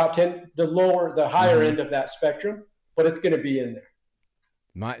in the top 10, the higher end of that spectrum, but it's going to be in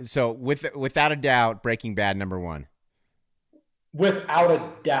there. So without a doubt, Breaking Bad #1. Without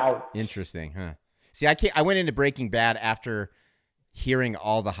a doubt. Interesting, huh? See, I went into Breaking Bad after hearing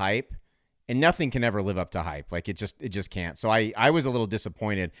all the hype, and nothing can ever live up to hype. Like it just can't. So I was a little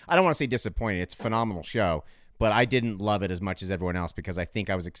disappointed. I don't want to say disappointed. It's a phenomenal show, but I didn't love it as much as everyone else, because I think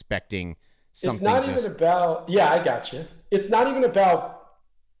I was expecting something. It's not even about. Yeah, I got you. It's not even about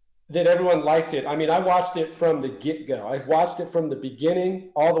that everyone liked it. I mean, I watched it from the get-go. I watched it from the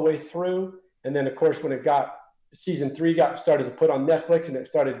beginning all the way through, and then of course when season 3 started to put on Netflix, and it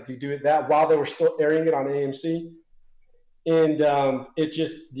started to do that while they were still airing it on AMC. And it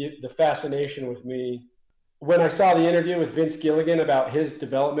just, the fascination with me, when I saw the interview with Vince Gilligan about his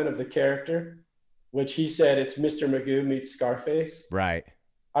development of the character, which he said it's Mr. Magoo meets Scarface. Right.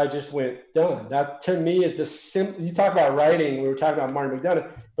 I just went, done. That to me is you talk about writing, we were talking about Martin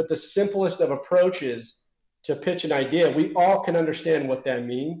McDonagh, but the simplest of approaches to pitch an idea, we all can understand what that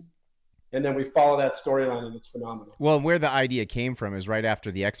means. And then we follow that storyline, and it's phenomenal. Well, where the idea came from is right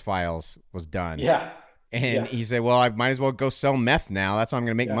after the X-Files was done. Yeah. And he said, well, I might as well go sell meth now. That's how I'm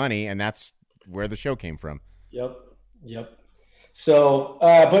going to make money. And that's where the show came from. Yep. So,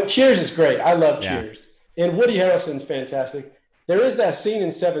 but Cheers is great. I love Cheers. And Woody Harrelson's fantastic. There is that scene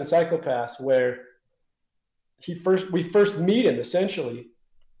in Seven Psychopaths where we first meet him, essentially,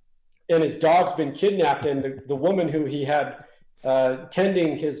 and his dog's been kidnapped, and the woman who he had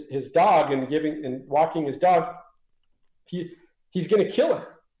tending his dog and walking his dog, he's going to kill her.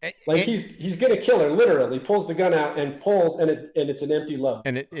 Like he's going to kill her, literally. Pulls the gun out and pulls, and it's an empty load.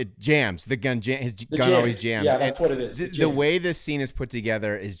 And it jams. The gun always jams. Yeah, that's what it is. The way this scene is put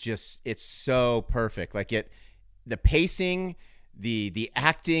together is just, it's so perfect. Like the pacing, the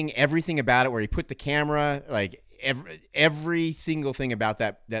acting, everything about it, where he put the camera, like every single thing about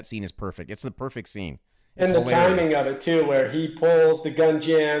that scene is perfect. It's the perfect scene. It's and the hilarious. Timing of it too, where he pulls, the gun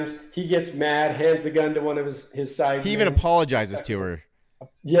jams, he gets mad, hands the gun to one of his side. He even apologizes to her.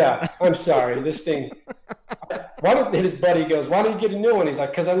 Yeah, I'm sorry. This thing. His buddy goes, "Why don't you get a new one?" He's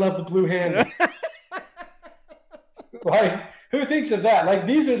like, "Because I love the blue handle." Like, who thinks of that? Like,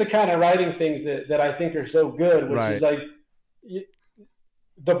 these are the kind of writing things that I think are so good, which is like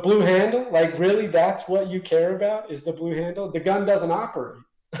the blue handle. Like, really, that's what you care about, is the blue handle? The gun doesn't operate.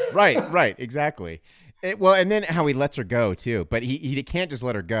 Right, exactly. Well, and then how he lets her go too, but he can't just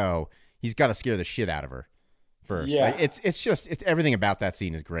let her go. He's got to scare the shit out of her first. Like Yeah. it's everything about that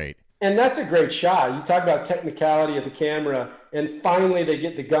scene is great. And that's a great shot. You talk about technicality of the camera, and finally they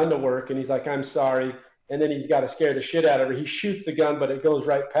get the gun to work, and he's like, "I'm sorry," and then he's got to scare the shit out of her. He shoots the gun, but it goes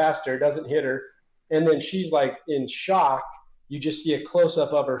right past her, doesn't hit her, and then she's like in shock. You just see a close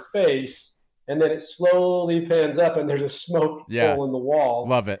up of her face, and then it slowly pans up, and there's a smoke Yeah, hole in the wall,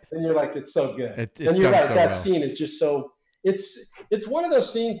 love it. and you're like, "It's so good." It's And you're done right, so that well. scene is just so. It's one of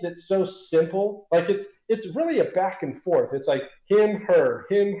those scenes that's so simple. Like it's really a back and forth. It's like him, her,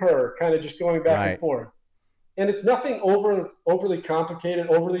 kind of just going back and Right. forth. And it's nothing overly complicated,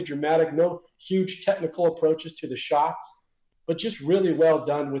 overly dramatic, no huge technical approaches to the shots, but just really well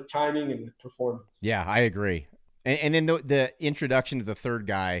done with timing and with performance. Yeah, I agree. And then the introduction to the third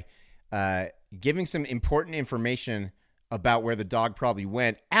guy, uh, giving some important information about where the dog probably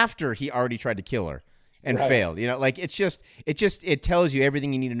went after he already tried to kill her and Right. failed. You know, like it tells you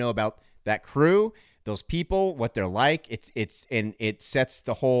everything you need to know about that crew, those people, what they're like. And it sets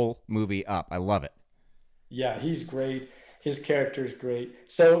the whole movie up. I love it. Yeah, he's great. His character is great.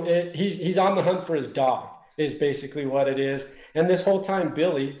 So he's on the hunt for his dog, is basically what it is. And this whole time,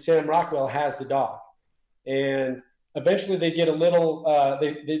 Billy, Sam Rockwell, has the dog. And eventually they get a little,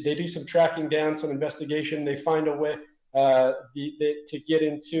 they do some tracking down, some investigation. They find a way to get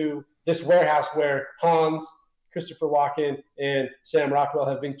into this warehouse where Hans, Christopher Walken, and Sam Rockwell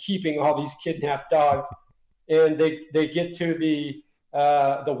have been keeping all these kidnapped dogs. And they get to the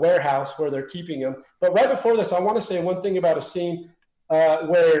warehouse where they're keeping them. But right before this, I want to say one thing about a scene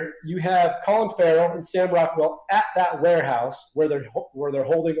where you have Colin Farrell and Sam Rockwell at that warehouse where they're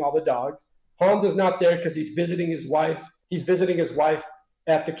holding all the dogs. Hans is not there because he's visiting his wife. He's visiting his wife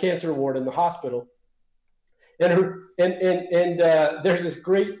at the cancer ward in the hospital. And there's this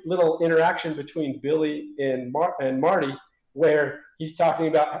great little interaction between Billy and Marty where he's talking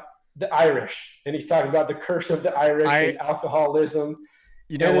about the Irish and he's talking about the curse of the Irish I and alcoholism,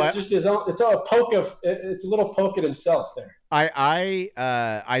 You know and it's what? just his own. It's a poke of. It's a little poke at himself there.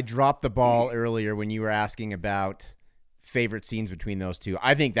 I dropped the ball earlier when you were asking about favorite scenes between those two.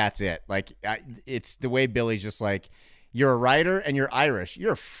 I think that's it. Like it's the way Billy's just like, you're a writer and you're Irish.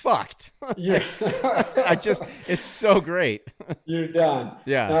 You're fucked. You're, It's so great. you're done.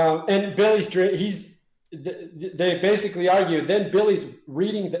 Yeah. And Billy's he's. They basically argue. Then Billy's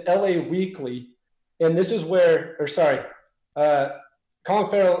reading the L.A. Weekly, and this is where, or sorry, Colin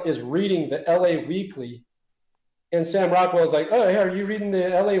Farrell is reading the L.A. Weekly, and Sam Rockwell is like, "Oh, hey, are you reading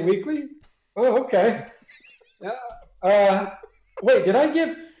the L.A. Weekly? Oh, okay. Wait, did I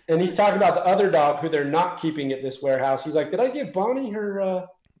give?" And he's talking about the other dog who they're not keeping at this warehouse. He's like, "Did I give Bonnie her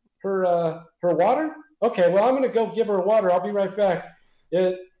water? Okay, well, I'm going to go give her water. I'll be right back."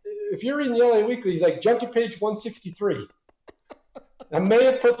 If you're reading the LA Weekly, he's like, "Jump to page 163." I may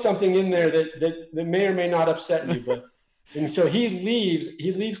have put something in there that may or may not upset you, but and so he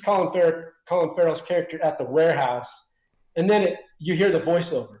leaves Colin Farrell's character at the warehouse, and then you hear the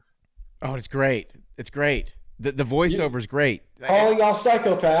voiceover. Oh, it's great. It's great. The voiceover is great. Calling all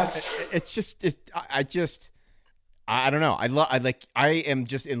psychopaths. It's just I don't know. I am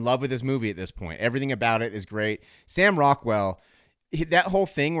just in love with this movie at this point. Everything about it is great. Sam Rockwell, that whole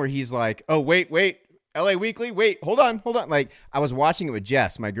thing where he's like, "Oh, wait, LA Weekly, wait, hold on." Like I was watching it with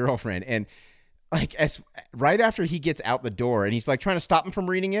Jess, my girlfriend, and like right after he gets out the door and he's like trying to stop him from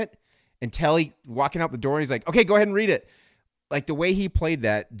reading it until he walking out the door and he's like, "Okay, go ahead and read it." Like the way he played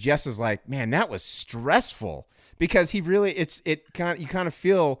that, Jess is like, "Man, that was stressful." Because he really, you kind of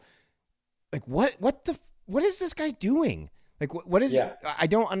feel like what is this guy doing? Like what is Yeah. I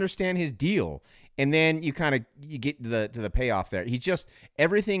don't understand his deal. And then you get to the payoff there. He's just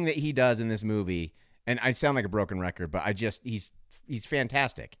everything that he does in this movie. And I sound like a broken record, but he's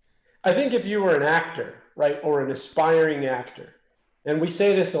fantastic. I think if you were an actor, right, or an aspiring actor, and we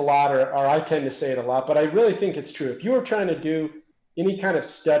say this a lot, or I tend to say it a lot, but I really think it's true. If you were trying to do any kind of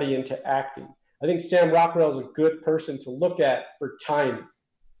study into acting, I think Sam Rockwell is a good person to look at for timing.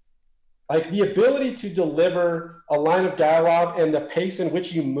 Like the ability to deliver a line of dialogue and the pace in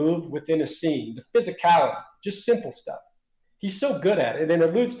which you move within a scene, the physicality, just simple stuff. He's so good at it. And it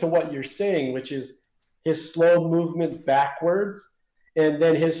alludes to what you're saying, which is his slow movement backwards and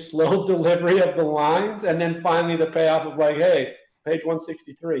then his slow delivery of the lines. And then finally the payoff of like, hey, page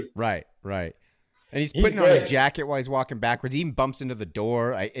 163. Right. And he's He's putting on his great. jacket while he's walking backwards. He even bumps into the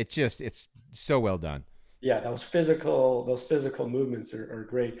door. It's so well done. Yeah, those physical movements are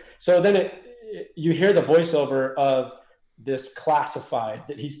great. So then you hear the voiceover of this classified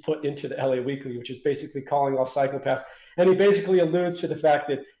that he's put into the LA Weekly, which is basically calling all psychopaths. And he basically alludes to the fact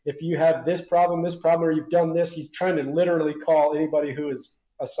that if you have this problem, or you've done this, he's trying to literally call anybody who is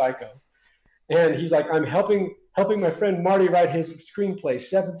a psycho. And he's like, I'm helping my friend Marty write his screenplay,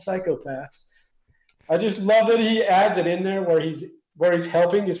 Seven Psychopaths. I just love that he adds it in there where he's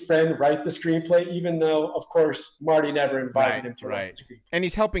helping his friend write the screenplay, even though, of course, Marty never invited him to write the screenplay. And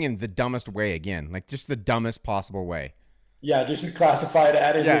he's helping in the dumbest way again, like just the dumbest possible way. Yeah, just classified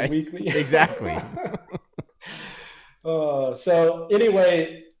ad weekly. Exactly. So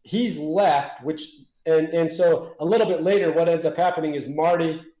anyway, he's left, and so a little bit later, what ends up happening is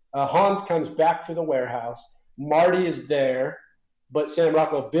Hans comes back to the warehouse. Marty is there, but Sam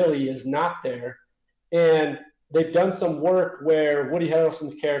Rockwell Billy is not there. And they've done some work where Woody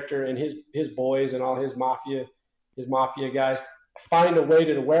Harrelson's character and his boys and all his mafia guys find a way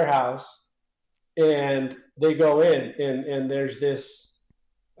to the warehouse, and they go in, and there's this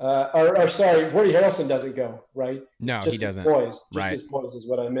Woody Harrelson doesn't go, right? No, he doesn't. His boys is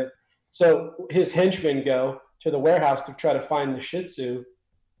what I meant. So his henchmen go to the warehouse to try to find the Shih Tzu,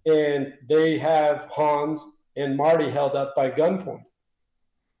 and they have Hans and Marty held up by gunpoint.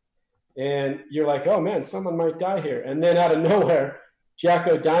 And you're like, oh man, someone might die here. And then out of nowhere,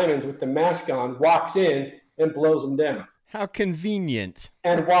 Jacko Diamonds with the mask on walks in and blows them down. How convenient.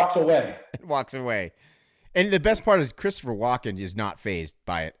 And walks away. And the best part is Christopher Walken is not fazed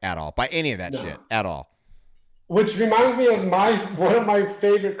by it at all, by any of that shit at all. Which reminds me of one of my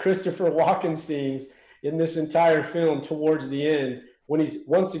favorite Christopher Walken scenes in this entire film towards the end, when he's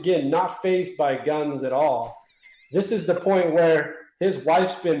once again not fazed by guns at all. This is the point where his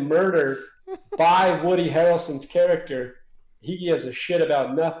wife's been murdered by Woody Harrelson's character. He gives a shit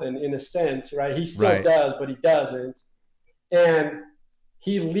about nothing in a sense, right? He still does, but he doesn't. And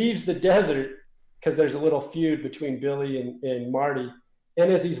he leaves the desert because there's a little feud between Billy and Marty.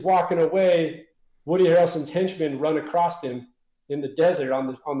 And as he's walking away, Woody Harrelson's henchmen run across him in the desert on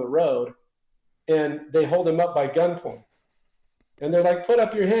the road, and they hold him up by gunpoint. And they're like, put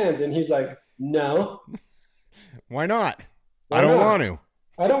up your hands. And he's like, no. Why not? I don't want to.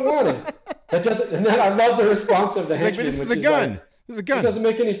 I don't want to. That doesn't. And then I love the response of the henchman. Like, this is a gun. This is a gun. It doesn't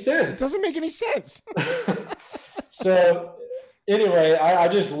make any sense. It doesn't make any sense. So anyway, I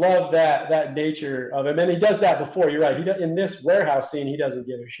just love that nature of him, and he does that before. You're right. In this warehouse scene, he doesn't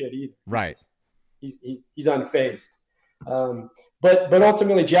give a shit either. Right. He's unfazed. But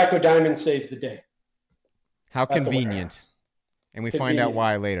ultimately, Jacko Diamond saves the day. How convenient. And we find out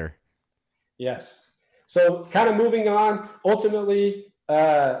why later. Yes. So kind of moving on, ultimately,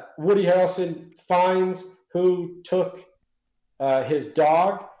 Woody Harrelson finds who took his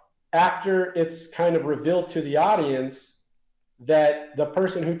dog after it's kind of revealed to the audience that the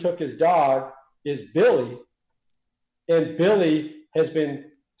person who took his dog is Billy. And Billy has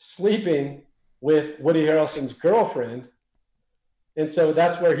been sleeping with Woody Harrelson's girlfriend. And so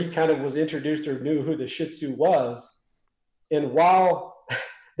that's where he kind of was introduced or knew who the Shih Tzu was. And while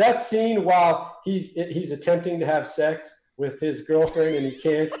that scene, while he's attempting to have sex with his girlfriend and he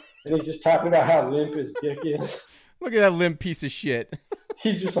can't, and he's just talking about how limp his dick is. Look at that limp piece of shit.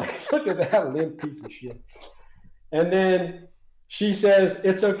 He's just like, look at that limp piece of shit. And then she says,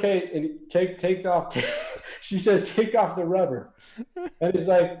 it's okay. And take off. She says, take off the rubber. And she's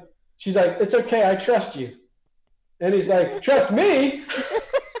like, it's okay. I trust you. And he's like, trust me?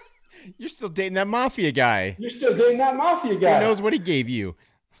 You're still dating that mafia guy. You're still dating that mafia guy. Who knows what he gave you?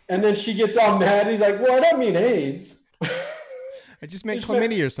 And then she gets all mad. He's like, well, I don't mean AIDS. I just meant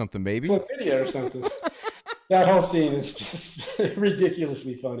chlamydia or something, baby. Chlamydia or something. That whole scene is just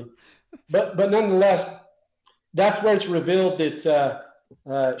ridiculously funny. But nonetheless, that's where it's revealed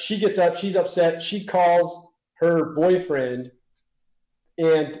that she gets up. She's upset. She calls her boyfriend.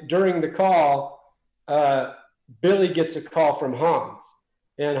 And during the call, Billy gets a call from Hans.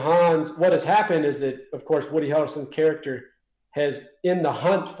 And Hans, what has happened is that, of course, Woody Harrelson's character has, in the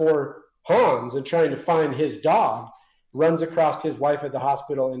hunt for Hans and trying to find his dog, runs across his wife at the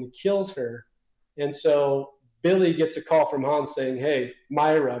hospital and kills her. And so Billy gets a call from Hans saying, hey,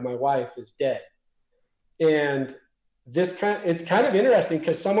 Myra, my wife, is dead. And it's kind of interesting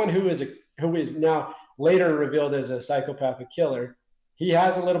because someone who is now later revealed as a psychopathic killer, he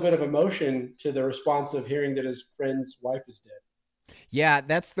has a little bit of emotion to the response of hearing that his friend's wife is dead. Yeah,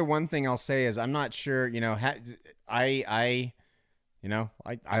 that's the one thing I'll say is I'm not sure, I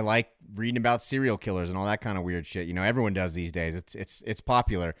like reading about serial killers and all that kind of weird shit. Everyone does these days. It's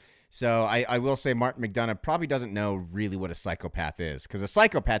popular. So I will say Martin McDonagh probably doesn't know really what a psychopath is, because a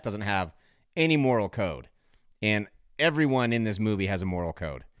psychopath doesn't have any moral code. And everyone in this movie has a moral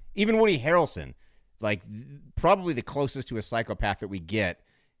code. Even Woody Harrelson, like probably the closest to a psychopath that we get,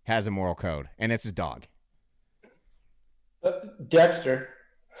 has a moral code, and it's his dog. Dexter.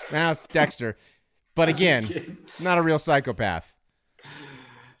 Now Dexter, but again, not a real psychopath.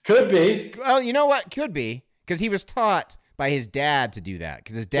 Could be. Well, you know what? Could be because he was taught by his dad to do that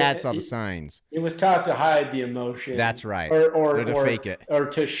because his dad saw the signs. It was taught to hide the emotion. That's right. Or to fake it. Or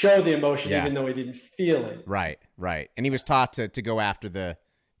to show the emotion even though he didn't feel it. Right. And he was taught to go after the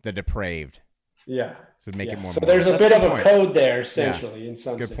depraved. Yeah. So make it more. So there's a bit of a code there, essentially, in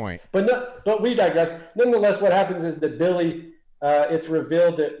some sense. Good point. But we digress. Nonetheless, what happens is that Billy, it's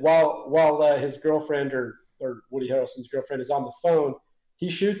revealed that while his girlfriend or Woody Harrelson's girlfriend is on the phone, he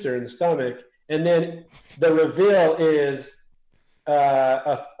shoots her in the stomach. And then the reveal is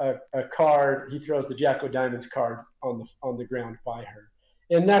a card. He throws the Jack O'Diamond's card on the ground by her.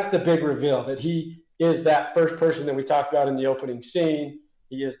 And that's the big reveal, that he is that first person that we talked about in the opening scene.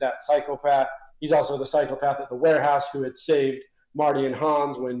 He is that psychopath. He's also the psychopath at the warehouse who had saved Marty and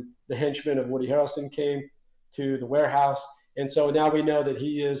Hans when the henchmen of Woody Harrelson came to the warehouse. And so now we know that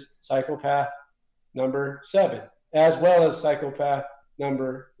he is psychopath number 7, as well as psychopath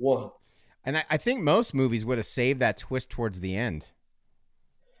number 1. And I think most movies would have saved that twist towards the end.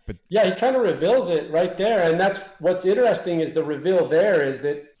 But yeah, he kind of reveals it right there. And that's what's interesting is the reveal there is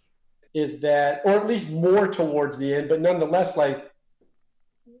that, or at least more towards the end, but nonetheless, like,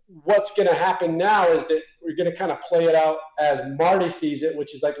 what's going to happen now is that we're going to kind of play it out as Marty sees it,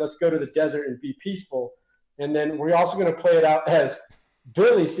 which is like, let's go to the desert and be peaceful. And then we're also going to play it out as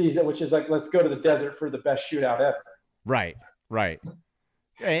Billy sees it, which is like, let's go to the desert for the best shootout ever. Right.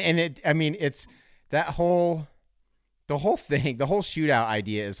 And it's that the whole thing, the whole shootout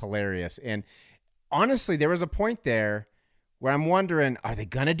idea is hilarious. And honestly, there was a point there where I'm wondering, are they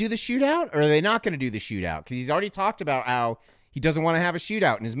going to do the shootout or are they not going to do the shootout? Because he's already talked about how he doesn't want to have a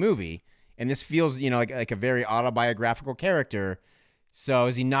shootout in his movie. And this feels, like a very autobiographical character. So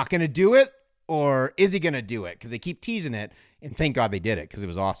is he not going to do it or is he going to do it? Because they keep teasing it. And thank God they did it because it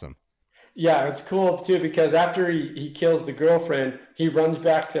was awesome. Yeah, it's cool too because after he kills the girlfriend, he runs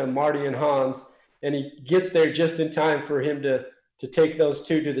back to Marty and Hans and he gets there just in time for him to take those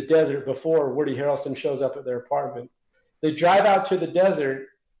two to the desert before Woody Harrelson shows up at their apartment. They drive out to the desert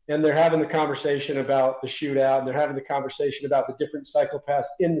and they're having the conversation about the shootout and they're having the conversation about the different psychopaths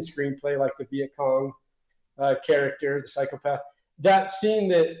in the screenplay, like the Viet Cong character, the psychopath. That scene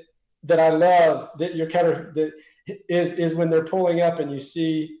that I love that you're kind of that is when they're pulling up and you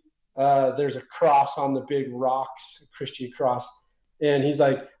see there's a cross on the big rocks, a Christian cross. And he's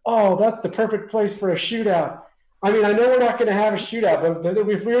like, oh, that's the perfect place for a shootout. I mean, I know we're not going to have a shootout, but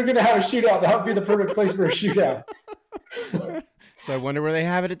if we were going to have a shootout, that would be the perfect place for a shootout. So I wonder where they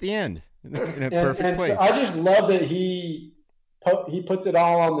have it at the end in a perfect place. So I just love that he puts it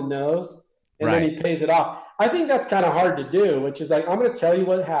all on the nose and then he pays it off. I think that's kind of hard to do, which is like, I'm going to tell you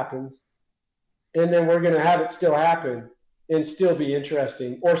what happens and then we're going to have it still happen and still be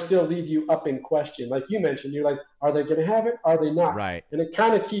interesting or still leave you up in question. Like you mentioned, you're like, are they going to have it? Are they not? Right. And it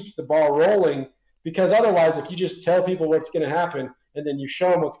kind of keeps the ball rolling because otherwise, if you just tell people what's going to happen and then you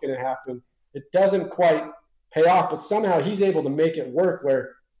show them what's going to happen, it doesn't quite pay off. But somehow he's able to make it work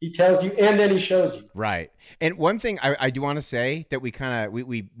where he tells you and then he shows you. Right. And one thing I do want to say that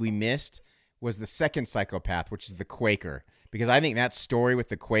we missed was the second psychopath, which is the Quaker, because I think that story with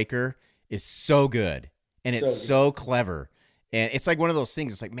the Quaker is so good and it's so clever. And it's like one of those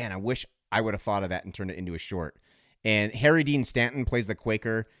things. It's like, man, I wish I would have thought of that and turned it into a short. And Harry Dean Stanton plays the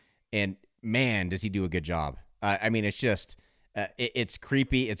Quaker, and man, does he do a good job. I mean, it's just, it's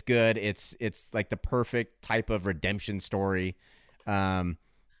creepy. It's good. It's like the perfect type of redemption story. And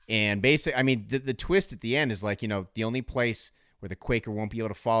basically, I mean, the twist at the end is like, the only place where the Quaker won't be able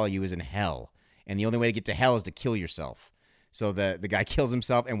to follow you is in hell. And the only way to get to hell is to kill yourself. So the guy kills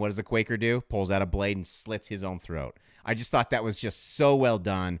himself, and what does the Quaker do? Pulls out a blade and slits his own throat. I just thought that was just so well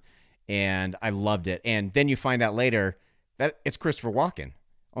done, and I loved it. And then you find out later that it's Christopher Walken,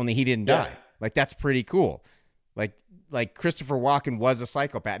 only he didn't die. Like, that's pretty cool. Like Christopher Walken was a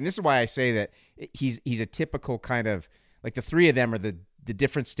psychopath. And this is why I say that he's a typical kind of, like, the three of them are the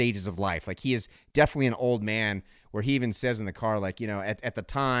different stages of life. Like, he is definitely an old man where he even says in the car, like, at the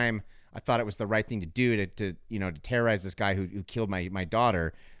time I thought it was the right thing to do to terrorize this guy who killed my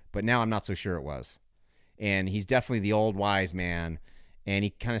daughter, but now I'm not so sure it was. And he's definitely the old wise man, and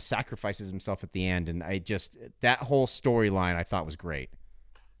he kind of sacrifices himself at the end. And that whole storyline I thought was great.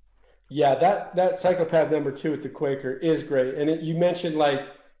 Yeah, that psychopath number 2 with the Quaker is great. And you mentioned like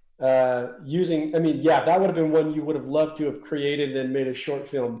that would have been one you would have loved to have created and made a short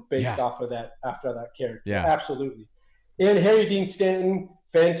film based off of that, after that character. Yeah, absolutely. And Harry Dean Stanton,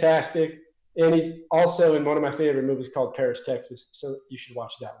 fantastic. And he's also in one of my favorite movies called Paris, Texas. So you should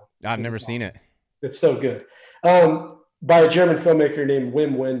watch that one. I've never seen it. It's so good. by a German filmmaker named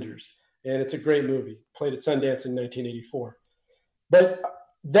Wim Wenders, and it's a great movie. Played at Sundance in 1984. But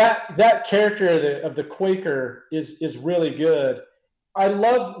that character of the Quaker is really good. I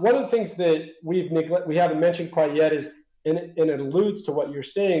love one of the things that we haven't mentioned quite yet is, and it alludes to what you're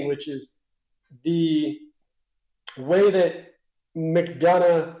saying, which is the way that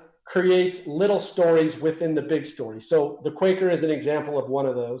McDonagh creates little stories within the big story. So the Quaker is an example of one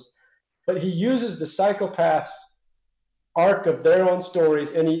of those, but he uses the psychopaths' arc of their own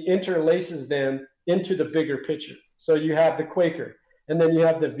stories and he interlaces them into the bigger picture. So you have the Quaker, and then you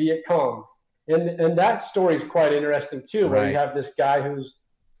have the Viet Cong, and that story is quite interesting too, where you have this guy who's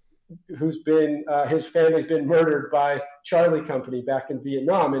been his family's been murdered by Charlie Company back in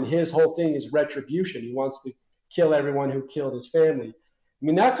Vietnam, and his whole thing is retribution. He wants to kill everyone who killed his family. I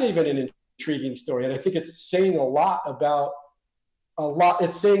mean, that's even an intriguing story, and I think it's saying a lot about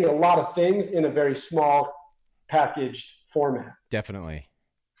It's saying a lot of things in a very small packaged format. Definitely.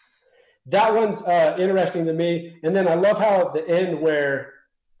 That one's interesting to me. And then I love how at the end where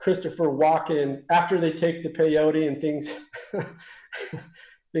Christopher Walken, after they take the peyote and things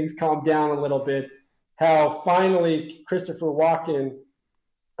things calm down a little bit, how finally Christopher Walken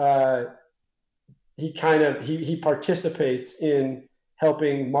he participates in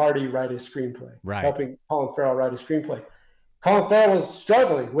helping Marty write his screenplay, helping Colin Farrell write his screenplay. Colin Farrell was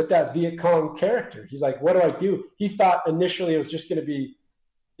struggling with that Viet Cong character. He's like, what do I do? He thought initially it was just going to be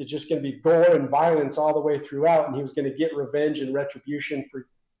gore and violence all the way throughout, and he was going to get revenge and retribution for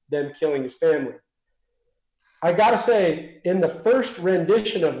them killing his family. I got to say, in the first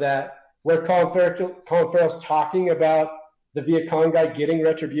rendition of that, where Colin Farrell's talking about the Viet Cong guy getting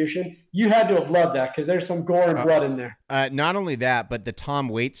retribution, you had to have loved that because there's some gore and blood in there. Not only that, but the Tom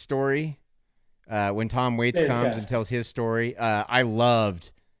Waits story, when Tom Waits comes and tells his story, I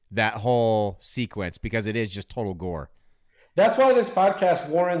loved that whole sequence because it is just total gore. That's why this podcast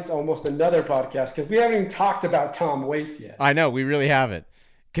warrants almost another podcast, because we haven't even talked about Tom Waits yet. I know, we really haven't,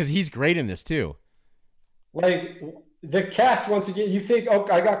 because he's great in this too. Like the cast, once again, you think, oh,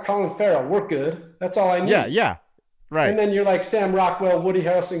 I got Colin Farrell, we're good. That's all I need. Yeah, right. And then you're like Sam Rockwell, Woody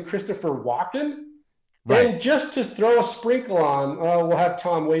Harrelson, Christopher Walken. Right. And just to throw a sprinkle on, we'll have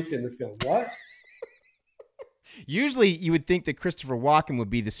Tom Waits in the film. What? Usually you would think that Christopher Walken would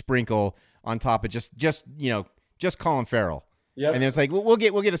be the sprinkle on top of just Colin Farrell. Yep. And it's like, we'll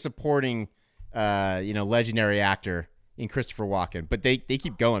get a supporting, legendary actor in Christopher Walken. But they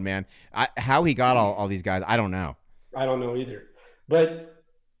keep going, man. How he got all these guys, I don't know. I don't know either. But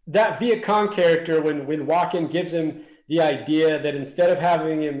that Viet Cong character, when Walken gives him the idea that instead of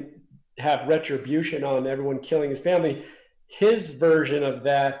having him have retribution on everyone killing his family, his version of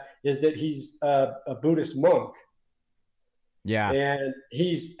that is that he's a Buddhist monk. Yeah. And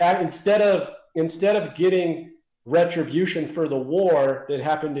he's instead of getting retribution for the war that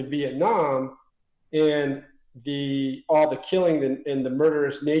happened in Vietnam and all the killing and the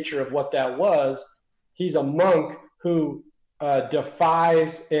murderous nature of what that was, he's a monk who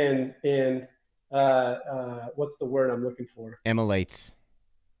defies and what's the word I'm looking for? Emulates.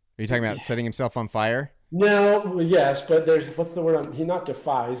 Are you talking about setting himself on fire? No, yes, but what's the word? He not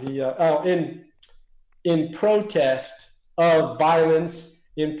defies. He in protest of violence,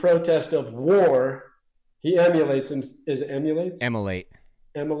 in protest of war, he emulates him. Is it emulates? Emulate.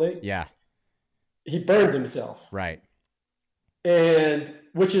 Yeah. He burns himself. Right. And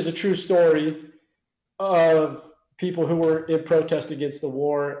which is a true story of people who were in protest against the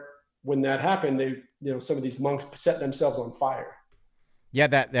war. When that happened, some of these monks set themselves on fire. Yeah,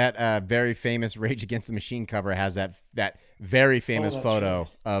 that very famous Rage Against the Machine cover has that very famous photo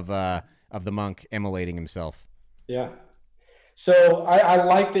of the monk immolating himself. Yeah. So I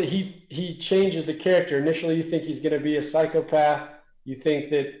like that he changes the character. Initially, you think he's going to be a psychopath. You think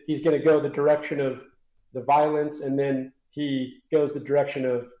that he's going to go the direction of the violence, and then he goes the direction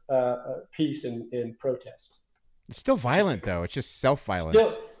of peace and protest. It's still violent, though. It's just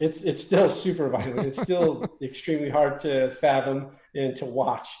self-violence. It's still super violent. It's still extremely hard to fathom and to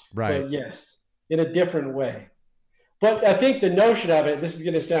watch. Right. But yes, in a different way. But I think the notion of it, this is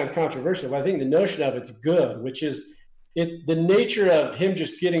going to sound controversial, but I think the notion of it's good, which is the nature of him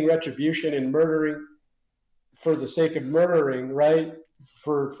just getting retribution and murdering for the sake of murdering, right?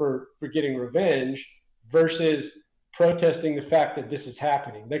 For getting revenge versus protesting the fact that this is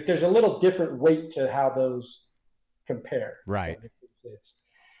happening. Like there's a little different weight to how those compare. Right.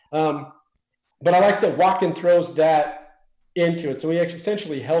 But I like that Walken throws that into it. So he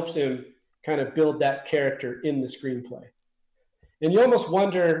essentially helps him kind of build that character in the screenplay. And you almost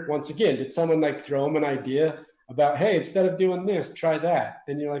wonder, once again, did someone like throw him an idea about, hey, instead of doing this, try that?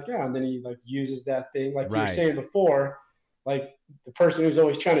 And you're like, yeah. And then he like uses that thing, like you were saying before, like the person who's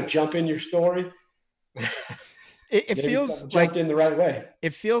always trying to jump in your story. It feels jumped like in the right way.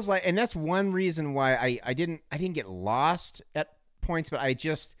 It feels like, and that's one reason why I didn't get lost at points, but I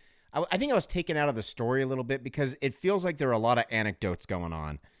think I was taken out of the story a little bit because it feels like there are a lot of anecdotes going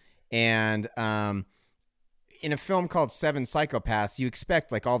on. And in a film called Seven Psychopaths, you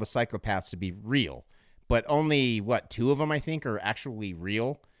expect like all the psychopaths to be real, but only two of them I think are actually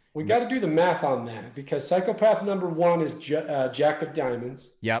real. We got to do the math on that because psychopath number 1 is Jack of Diamonds.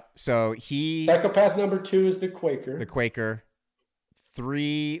 Yep. So psychopath number 2 is the Quaker. The Quaker.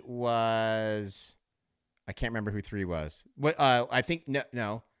 3 was, I can't remember who 3 was. What? I think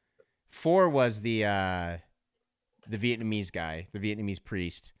no. 4 was the Vietnamese guy, the Vietnamese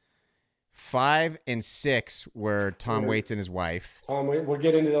priest. 5 and 6 were Tom Waits and his wife. We'll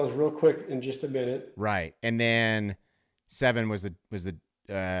get into those real quick in just a minute. Right, and then 7 was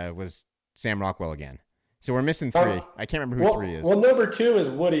Sam Rockwell again. So we're missing 3. I can't remember who 3 is. Well, number 2 is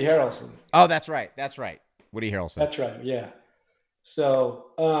Woody Harrelson. Oh, that's right. Woody Harrelson. That's right. Yeah. So,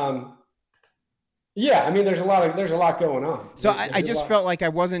 yeah, I mean, there's a lot going on. So I just felt like I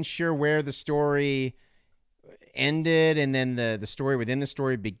wasn't sure where the story ended, and then the story within the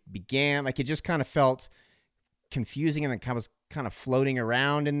story began. Like it just kind of felt confusing, and it was kind of floating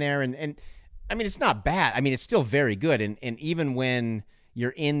around in there. And I mean, it's not bad. I mean, it's still very good. And even when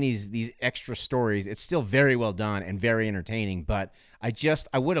you're in these extra stories, it's still very well done and very entertaining. But I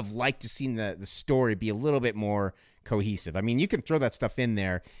would have liked to seen the story be a little bit more cohesive. I mean, you can throw that stuff in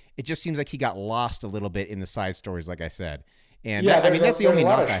there. It just seems like he got lost a little bit in the side stories, like I said. And yeah, that's the only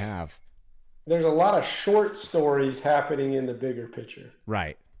knock I have. There's a lot of short stories happening in the bigger picture.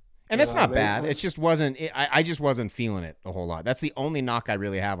 Right. And that's not bad. It just wasn't, I just wasn't feeling it a whole lot. That's the only knock I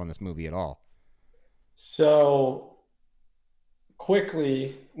really have on this movie at all. So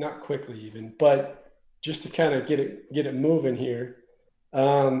not quickly even, but just to kind of get it moving here.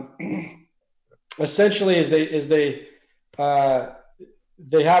 Essentially as they have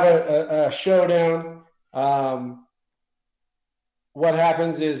a showdown. What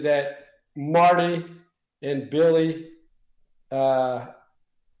happens is that Marty and Billy are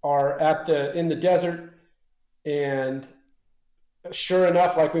in the desert, and sure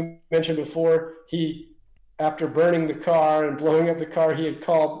enough, like we mentioned before, after burning the car and blowing up the car, he had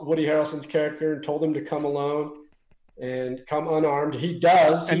called Woody Harrelson's character and told him to come alone and come unarmed. He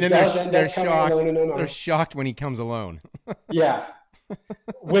does. And then they're shocked. They're shocked when he comes alone. Yeah,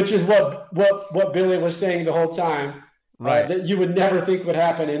 which is what Billy was saying the whole time. Right. That you would never think would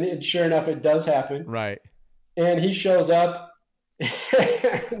happen, and sure enough, it does happen. Right. And he shows up,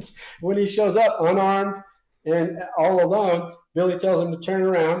 and when he shows up unarmed and all alone, Billy tells him to turn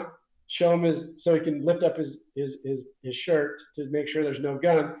around, show him so he can lift up his shirt to make sure there's no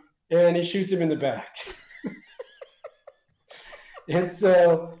gun, and he shoots him in the back. And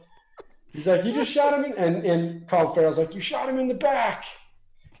so he's like, "You just shot him," and Colin Farrell's like, "You shot him in the back,"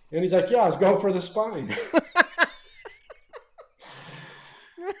 and he's like, "Yeah, I was going for the spine."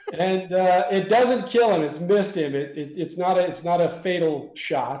 And it doesn't kill him; it's missed him. It's not a fatal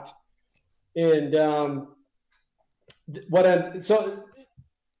shot. And so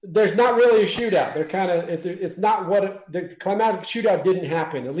there's not really a shootout. They're kind of it's not the climatic shootout didn't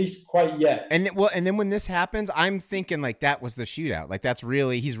happen, at least quite yet. And then when this happens, I'm thinking like that was the shootout. Like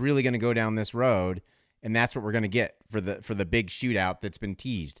he's really going to go down this road, and that's what we're going to get for the big shootout that's been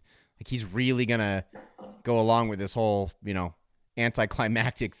teased. Like he's really going to go along with this whole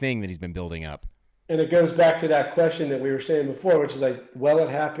anticlimactic thing that he's been building up. And it goes back to that question that we were saying before, which is like, will it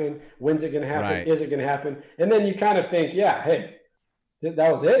happen? When's it going to happen? Right. Is it going to happen? And then you kind of think, yeah, hey,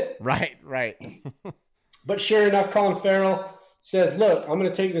 that was it. Right. But sure enough, Colin Farrell says, look, I'm going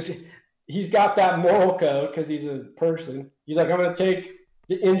to take this. He's got that moral code because he's a person. He's like, I'm going to take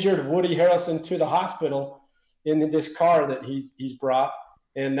the injured Woody Harrelson to the hospital in this car that he's brought.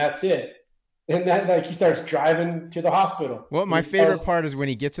 And that's it. And that he starts driving to the hospital. Well, my favorite part is when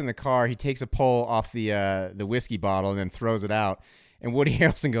he gets in the car, he takes a pull off the whiskey bottle and then throws it out. And Woody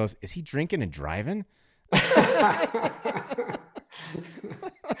Harrelson goes, "Is he drinking and driving?"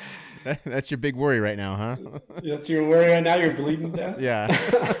 That's your big worry right now, huh? That's your worry right now. You're bleeding to death.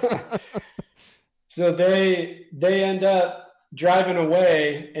 Yeah. So they end up driving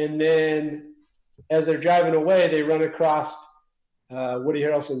away, and then as they're driving away, they run across Woody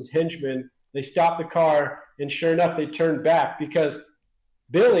Harrelson's henchmen. They stop the car, and sure enough, they turn back because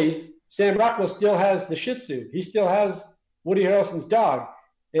Sam Rockwell still has the Shih Tzu. He still has Woody Harrelson's dog,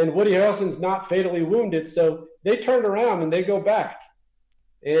 and Woody Harrelson's not fatally wounded. So they turn around and they go back.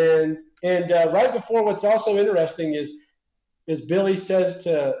 And right before, what's also interesting is Billy says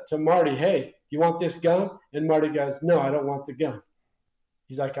to Marty, "Hey, you want this gun? And Marty goes, no, I don't want the gun.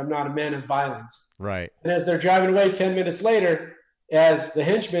 He's like, I'm not a man of violence. Right. And as they're driving away 10 minutes later, as the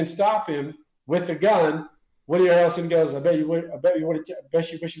henchmen stop him with the gun, Woody Harrelson goes, I bet you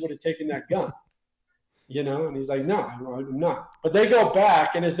wish you would have taken that gun. And he's like, no, I'm not. But they go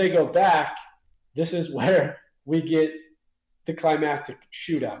back, and as they go back, this is where we get the climactic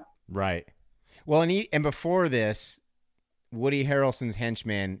shootout. Right. Well, and before this, Woody Harrelson's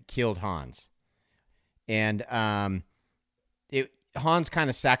henchman killed Hans. And Hans kind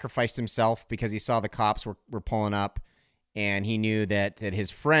of sacrificed himself because he saw the cops were pulling up, and he knew that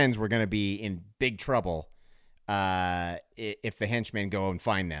his friends were going to be in big trouble if the henchmen go and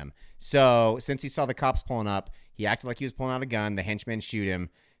find them. So since he saw the cops pulling up, he acted like he was pulling out a gun. The henchmen shoot him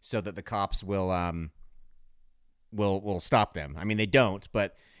so that the cops will stop them. I mean, they don't.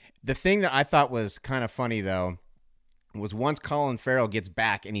 But the thing that I thought was kind of funny, though, was once Colin Farrell gets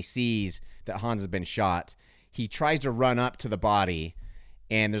back and he sees that Hans has been shot, he tries to run up to the body,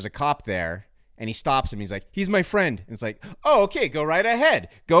 and there's a cop there, and he stops him. He's like, he's my friend. And it's like, oh, okay, go right ahead.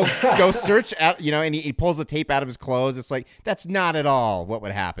 Go search out, and he pulls the tape out of his clothes. It's like, that's not at all what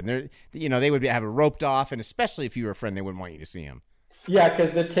would happen. They would have it roped off, and especially if you were a friend, they wouldn't want you to see him. Yeah,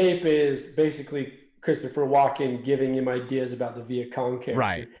 because the tape is basically Christopher Walken giving him ideas about the Viet Cong character.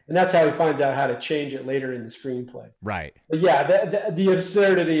 Right. And that's how he finds out how to change it later in the screenplay. Right. But yeah, the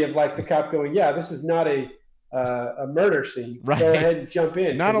absurdity of like the cop going, yeah, this is not a murder scene. Right. Go ahead and jump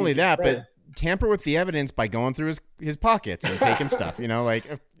in. Not only that, but tamper with the evidence by going through his pockets and taking stuff.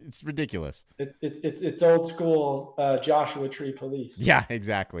 It's ridiculous. It's old school Joshua Tree police. Yeah,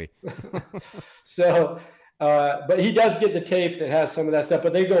 exactly. So, but he does get the tape that has some of that stuff.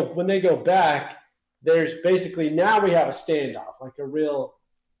 But when they go back, there's basically, now we have a standoff, like a real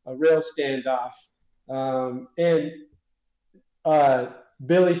standoff, and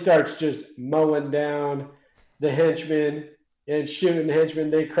Billy starts just mowing down the henchmen and shooting the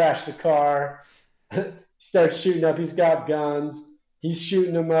henchmen. They crash the car. He starts shooting up. He's got guns. He's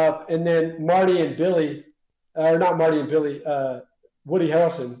shooting them up. And then Woody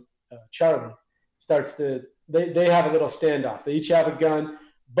Harrelson, Charlie, starts to, they have a little standoff. They each have a gun,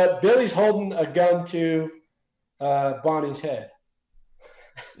 but Billy's holding a gun to Bonnie's head.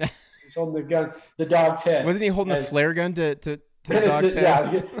 He's holding the dog's head. Wasn't he holding a flare gun to the dog's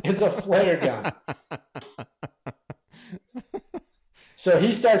head? Yeah, it's a flare gun. So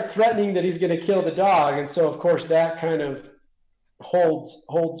he starts threatening that he's going to kill the dog. And so, of course, that kind of holds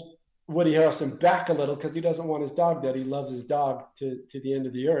Woody Harrelson back a little because he doesn't want his dog dead. He loves his dog to the end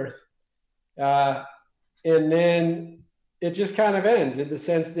of the earth. And then it just kind of ends in the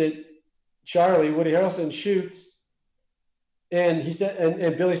sense that Woody Harrelson shoots, and he said,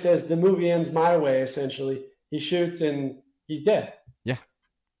 and Billy says, the movie ends my way, essentially. He shoots and he's dead. Yeah.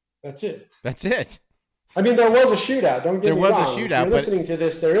 That's it. I mean, there was a shootout. Don't get me wrong. There was a shootout. If you're listening to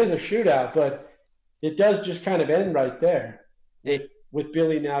this, there is a shootout, but it does just kind of end right there with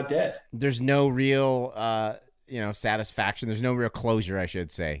Billy now dead. There's no real, satisfaction. There's no real closure, I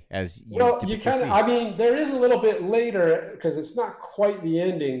should say. I mean, there is a little bit later because it's not quite the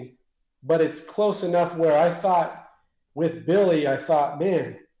ending, but it's close enough where I thought with Billy,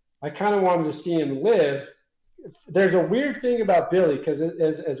 man, I kind of wanted to see him live. There's a weird thing about Billy because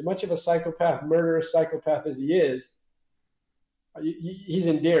as much of a murderous psychopath as he is, he's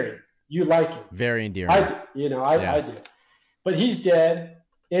endearing. You like him. Very endearing. I do. But he's dead.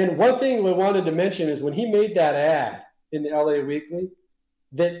 And one thing we wanted to mention is when he made that ad in the LA Weekly,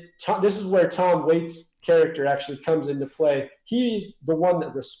 this is where Tom Waits' character actually comes into play. He's the one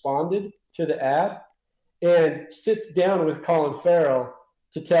that responded to the ad and sits down with Colin Farrell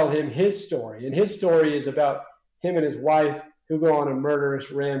to tell him his story. And his story is about him and his wife who go on a murderous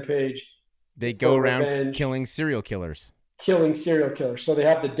rampage. They go around killing serial killers. So they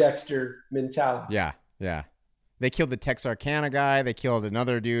have the Dexter mentality. Yeah. They killed the Texarkana guy. They killed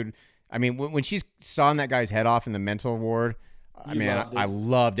another dude. I mean, when she's sawing that guy's head off in the mental ward, I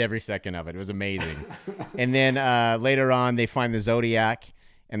loved every second of it. It was amazing. And then later on, they find the Zodiac,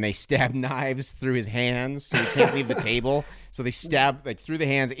 and they stab knives through his hands so he can't leave the table. So they stab through the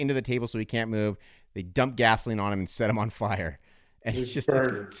hands into the table so he can't move. They dump gasoline on him and set him on fire. And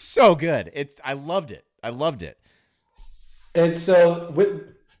it's so good. I loved it. And so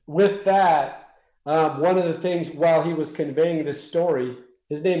with that, one of the things while he was conveying this story,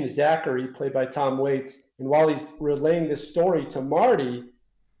 his name is Zachary, played by Tom Waits. And while he's relaying this story to Marty,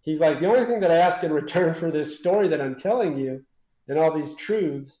 he's like, the only thing that I ask in return for this story that I'm telling you and all these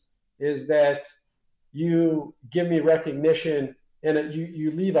truths is that you give me recognition and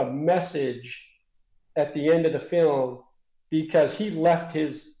you leave a message at the end of the film because he left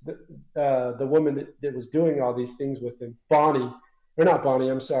the woman that was doing all these things with him, Bonnie, or not Bonnie,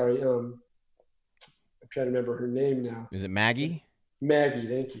 I'm sorry. I'm trying to remember her name now. Is it Maggie? Maggie,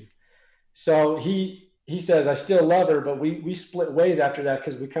 thank you. So he says, I still love her, but we split ways after that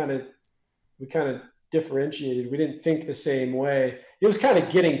because we kind of differentiated. We didn't think the same way. It was kind of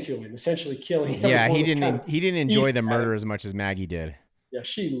getting to him, essentially killing him. Yeah, he didn't enjoy the murder as much as Maggie did. Yeah,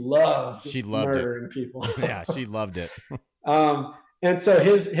 she loved murdering it. people. Yeah, she loved it. And so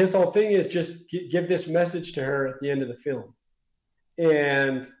his whole thing is just give this message to her at the end of the film.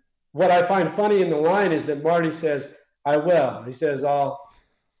 And what I find funny in the line is that Marty says, I will. He says, I'll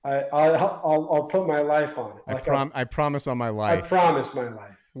put my life on it. I promise on my life. I promise my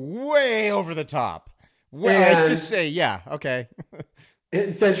life. Way over the top. Well, I just say, yeah, okay.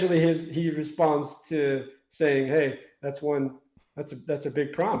 Essentially, he responds to saying, "Hey, that's a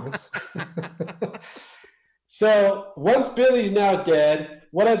big promise." So once Billy's now dead,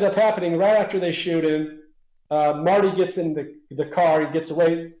 what ends up happening right after they shoot him? Marty gets in the car. He gets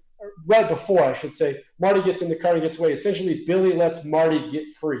away. Right before, I should say, Marty gets in the car and gets away. Essentially, Billy lets Marty get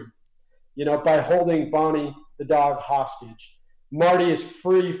free, by holding Bonnie the dog hostage. Marty is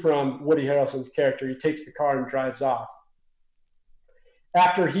free from Woody Harrelson's character. He takes the car and drives off.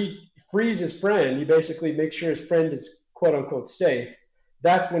 After he frees his friend, he basically makes sure his friend is quote unquote safe.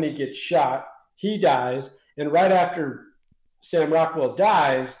 That's when he gets shot. He dies. And right after Sam Rockwell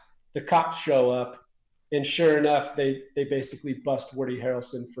dies, the cops show up. And sure enough, they basically bust Woody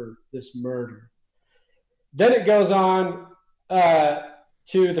Harrelson for this murder. Then it goes on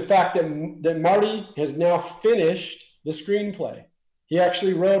to the fact that Marty has now finished the screenplay. He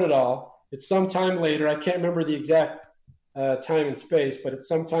actually wrote it all. It's sometime later. I can't remember the exact time and space, but it's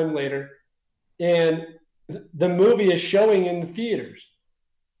sometime later. And the movie is showing in the theaters.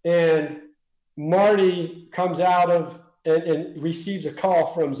 And Marty comes out of and receives a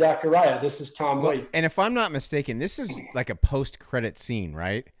call from Zachariah. This is Tom Waits. And if I'm not mistaken, this is like a post-credit scene,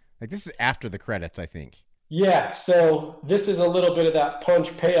 right? Like this is after the credits, I think. Yeah, so this is a little bit of that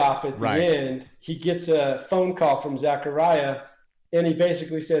punch payoff at the end. He gets a phone call from Zachariah, and he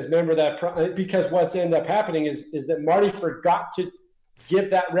basically says, remember that, because what's ended up happening is that Marty forgot to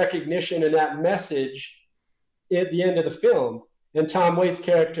give that recognition and that message at the end of the film. And Tom Waits'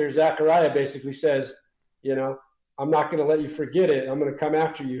 character, Zachariah, basically says, I'm not going to let you forget it. I'm going to come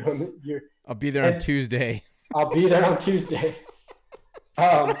after you. I'll be there on Tuesday. I'll be there on Tuesday.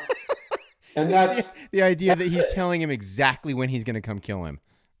 And that's the idea that he's telling him exactly when he's going to come kill him.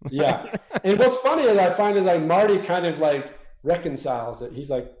 Yeah. And what's funny is I find is like Marty kind of like reconciles it. He's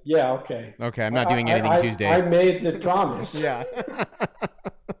like, yeah, okay. Okay, I'm not doing anything Tuesday. I made the promise. Yeah.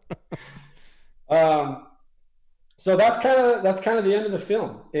 So that's kind of the end of the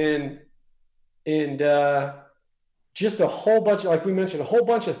film. And just a whole bunch, like we mentioned, a whole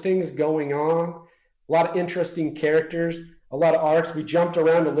bunch of things going on, a lot of interesting characters, a lot of arcs. We jumped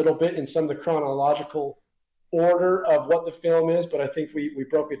around a little bit in some of the chronological order of what the film is, but I think we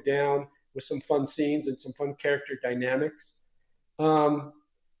broke it down with some fun scenes and some fun character dynamics.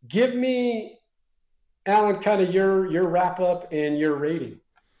 Give me, Alan, kind of your wrap up and your rating.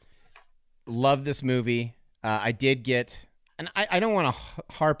 Love this movie. I did get, and I don't want to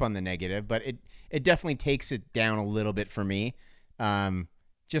harp on the negative, but it definitely takes it down a little bit for me.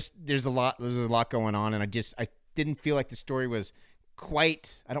 Just there's a lot going on, and I didn't feel like the story was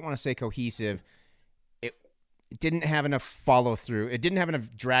quite, I don't want to say cohesive. It didn't have enough follow through. It didn't have enough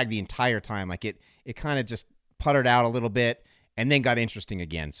drag the entire time. Like it kind of just puttered out a little bit and then got interesting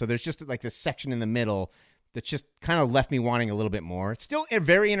again. So there's just like this section in the middle that just kind of left me wanting a little bit more. It's still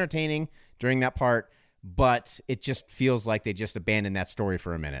very entertaining during that part, but it just feels like they just abandoned that story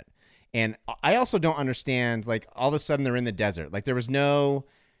for a minute. And I also don't understand, like, all of a sudden they're in the desert. Like, there's no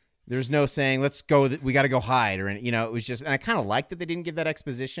saying, let's go, we got to go hide. Or, it was just, and I kind of liked that they didn't give that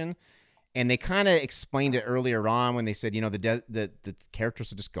exposition. And they kind of explained it earlier on when they said, the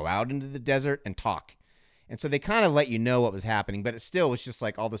characters will just go out into the desert and talk. And so they kind of let you know what was happening, but it still was just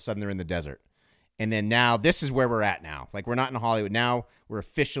like all of a sudden they're in the desert. And then now this is where we're at now. Like, we're not in Hollywood. Now we're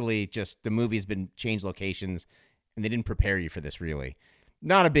officially just, the movie's been changed locations, and they didn't prepare you for this, really.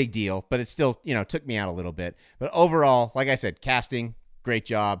 Not a big deal, but it still, took me out a little bit. But overall, like I said, casting, great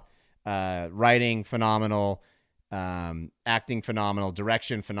job. Writing, phenomenal. Acting, phenomenal.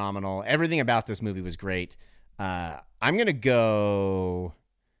 Direction, phenomenal. Everything about this movie was great. I'm going to go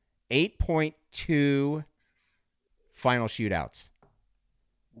 8.2 final shootouts.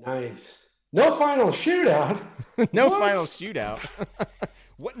 Nice. No final shootout? No what? Final shootout.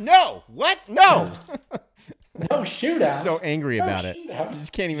 What? No. What? No. No shootout. So angry about it. You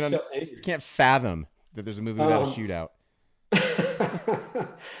just can't even can't fathom that there's a movie without a shootout.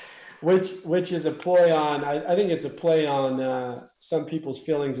 which is a play on. I think it's a play on some people's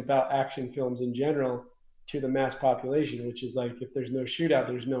feelings about action films in general to the mass population, which is like if there's no shootout,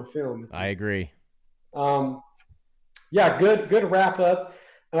 there's no film. I agree. Yeah, good wrap up.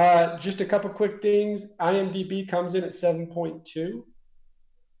 Just a couple quick things. IMDb comes in at 7.2.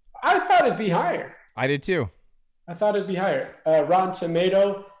 I thought it'd be higher. I did too. I thought it'd be higher. Rotten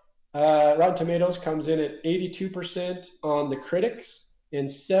Tomatoes comes in at 82% on the critics and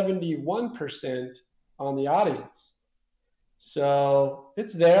 71% on the audience. So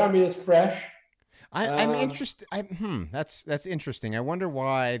it's there. I mean, it's fresh. I'm interested. That's interesting. I wonder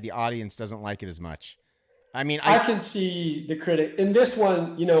why the audience doesn't like it as much. I mean, I can see the critic in this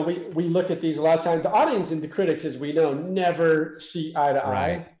one. You know, we look at these a lot of times. The audience and the critics, as we know, never see eye to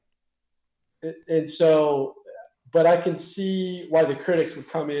eye. And so, but I can see why the critics would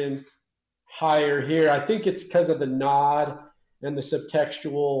come in higher here. I think it's because of the nod and the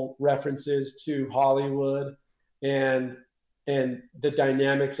subtextual references to Hollywood and the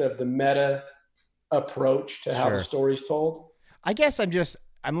dynamics of the meta approach to how the story's told. I guess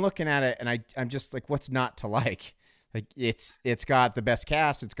I'm looking at it and I'm just like, what's not to like? Like it's got the best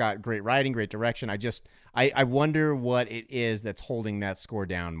cast. It's got great writing, great direction. I wonder what it is that's holding that score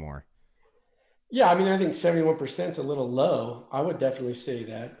down more. Yeah. I mean, I think 71% is a little low. I would definitely say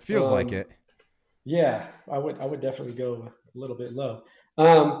that. Feels like it. Yeah, I would definitely go with a little bit low.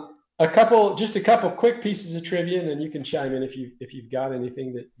 A couple quick pieces of trivia, and then you can chime in if you've got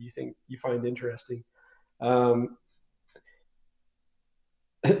anything that you think you find interesting.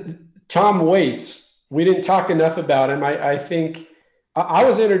 Tom Waits, we didn't talk enough about him. I think I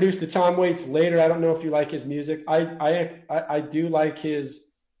was introduced to Tom Waits later. I don't know if you like his music. I do like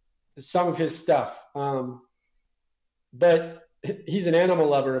some of his stuff, but he's an animal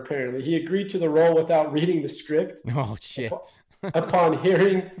lover. Apparently, he agreed to the role without reading the script. Oh shit! Upon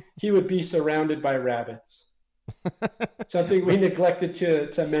hearing he would be surrounded by rabbits, something we neglected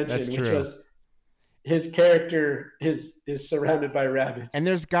to mention, which was his character is surrounded by rabbits. And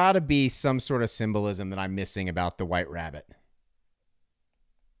there's got to be some sort of symbolism that I'm missing about the white rabbit,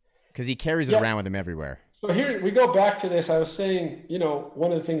 because he carries it around with him everywhere. So here we go back to this. I was saying, you know,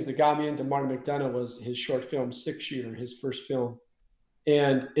 one of the things that got me into Martin McDonagh was his short film Six Shooter, his first film,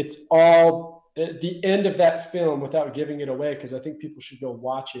 and it's all at the end of that film, without giving it away, because I think people should go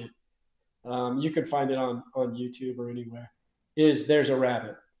watch it. You can find it on YouTube or anywhere. There's a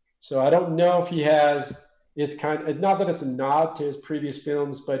rabbit. So I don't know if he has. It's kind of not that it's a nod to his previous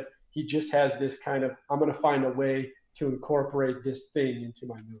films, but he just has this kind of, I'm going to find a way to incorporate this thing into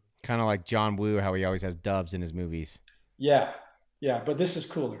my movie. Kind of like John Woo, how he always has doves in his movies. Yeah, but this is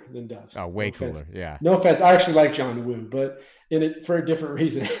cooler than doves. Oh, way cooler, yeah. No offense, I actually like John Woo, but in it for a different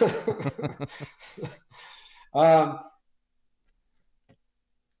reason. The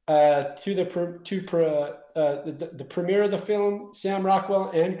premiere of the film, Sam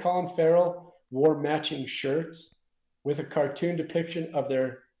Rockwell and Colin Farrell wore matching shirts with a cartoon depiction of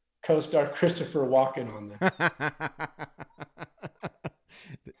their co-star Christopher Walken on them.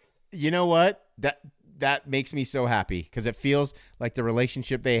 You know what? That makes me so happy, because it feels like the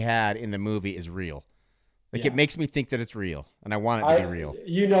relationship they had in the movie is real. Like it makes me think that it's real, and I want it to be real.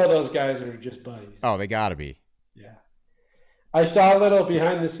 You know, those guys are just buddies. Oh, they gotta be. Yeah. I saw a little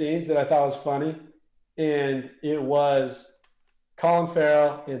behind the scenes that I thought was funny, and it was Colin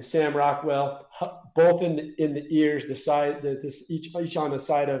Farrell and Sam Rockwell, both in the ears, each on the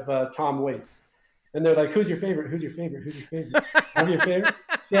side of Tom Waits. And they're like, who's your favorite? Who's your favorite? Who's your favorite? I'm your favorite.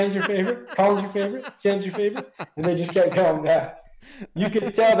 Sam's your favorite. Colin's your favorite. Sam's your favorite. And they just kept going back. You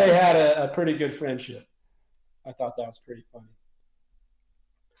could tell they had a pretty good friendship. I thought that was pretty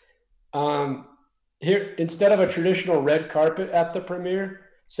funny. Here, instead of a traditional red carpet at the premiere,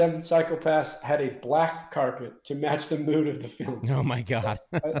 Seven Psychopaths had a black carpet to match the mood of the film. Oh my God.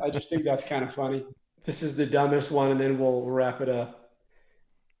 I just think that's kind of funny. This is the dumbest one, and then we'll wrap it up.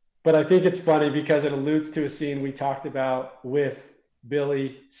 But I think it's funny because it alludes to a scene we talked about with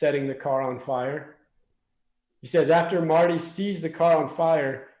Billy setting the car on fire. He says, after Marty sees the car on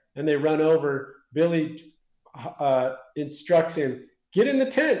fire and they run over, Billy instructs him, get in the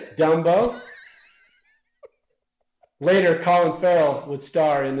tent, Dumbo. Later, Colin Farrell would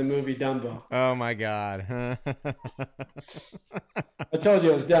star in the movie Dumbo. Oh my God. I told you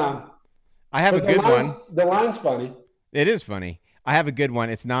it was dumb. I have a good one. The line's funny. It is funny. I have a good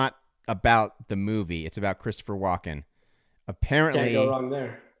one. It's not about the movie. It's about Christopher Walken. Apparently, can't go wrong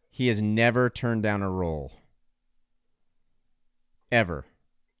there. He has never turned down a role. Ever.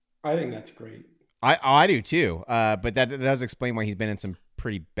 I think that's great. I do too. But that does explain why he's been in some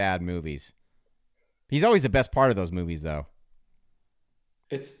pretty bad movies. He's always the best part of those movies, though.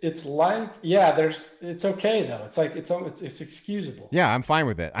 It's like, yeah, it's okay though. It's like it's excusable. Yeah, I'm fine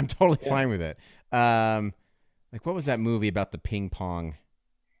with it. I'm totally Yeah. fine with it. Like what was that movie about the ping pong?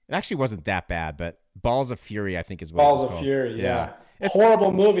 It actually wasn't that bad, but Balls of Fury, I think is what it Balls was of called. Fury, Yeah. yeah. It's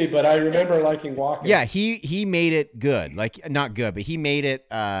Horrible movie, but I remember liking Walken. yeah, he made it good. Like not good, but he made it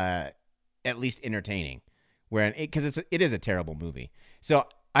at least entertaining. Where because it is a terrible movie. So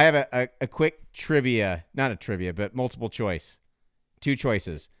I have a quick trivia, not a trivia, but multiple choice. Two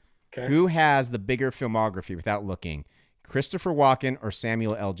choices. Okay. Who has the bigger filmography without looking? Christopher Walken or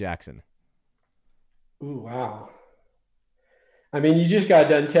Samuel L. Jackson? Ooh, wow. I mean, you just got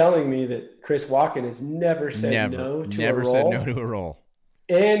done telling me that Chris Walken has never said no to a Never role, said no to a role.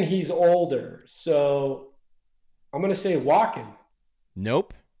 and he's older. So I'm gonna say Walken.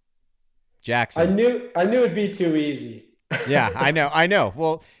 Nope. I Jackson. knew it'd be too easy. Yeah, I know.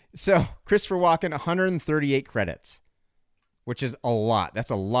 Well, so Christopher Walken, 138 credits, which is a lot. That's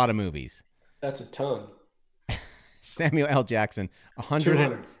a lot of movies. That's a ton. Samuel L. Jackson,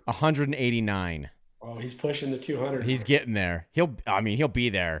 200. 189. Oh, he's pushing the 200. He's getting there. He'll be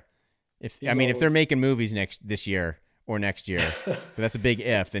there. If He's if they're always- making movies this year or next year, but that's a big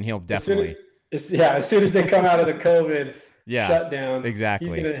if, then he'll definitely. As soon as they come out of the COVID Yeah, shutdown,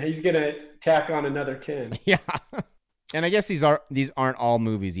 exactly. he's gonna tack on another 10. Yeah. And I guess these aren't all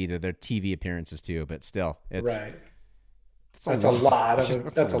movies either. They're TV appearances too, but still, it's Right. it's That's a lot It's of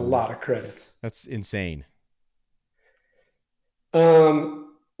just- that's a lot of credits. That's insane.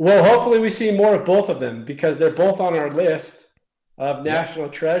 Well, hopefully we see more of both of them because they're both on our list of national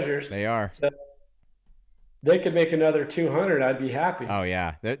treasures. They are. So they could make another 200. I'd be happy. Oh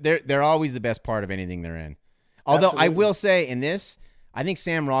yeah, they're always the best part of anything they're in. Although I Absolutely. will say in this, I think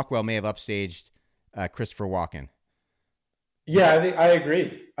Sam Rockwell may have upstaged Christopher Walken. Yeah, I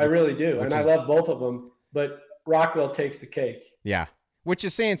agree. I really do. Which And I is- love both of them, but Rockwell takes the cake. Yeah, which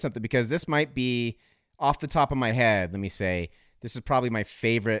is saying something because this might be off the top of my head. Let me say this is probably my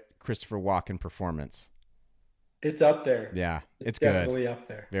favorite Christopher Walken performance. It's up there. Yeah, it's good. Definitely up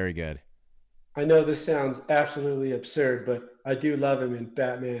there. Very good. I know this sounds absolutely absurd, but I do love him in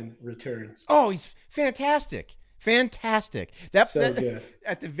Batman Returns. Oh, he's fantastic. Fantastic. So good.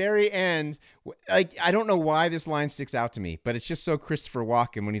 At the very end, like I don't know why this line sticks out to me, but it's just so Christopher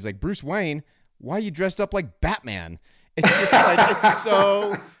Walken when he's like, Bruce Wayne, why are you dressed up like Batman? It's just like it's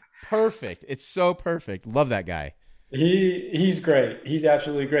so perfect. It's so perfect. Love that guy. He's great. He's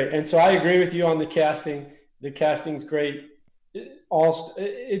absolutely great. And so I agree with you on the casting. The casting's great.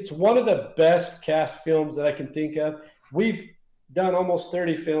 It's one of the best cast films that I can think of. We've done almost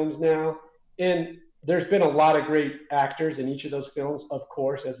 30 films now, and there's been a lot of great actors in each of those films, of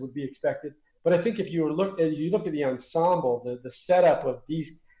course, as would be expected. But I think if you look at the ensemble, the setup of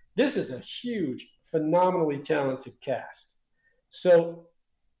these, this is a huge, phenomenally talented cast. So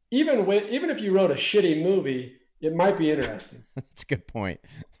even if you wrote a shitty movie, it might be interesting. That's a good point.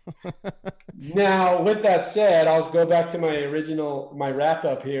 Now, with that said, I'll go back to my wrap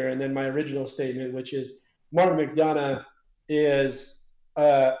up here, and then my original statement, which is Martin McDonagh is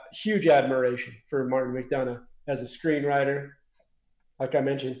a huge admiration for Martin McDonagh as a screenwriter. Like I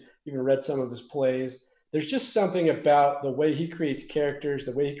mentioned, even read some of his plays. There's just something about the way he creates characters,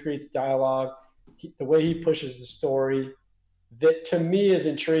 the way he creates dialogue, the way he pushes the story that to me is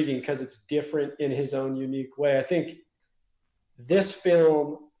intriguing because it's different in his own unique way. I think this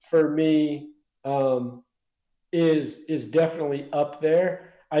film for me is definitely up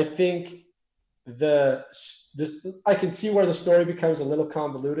there. I think I can see where the story becomes a little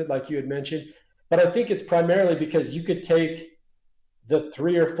convoluted, like you had mentioned, but I think it's primarily because you could take the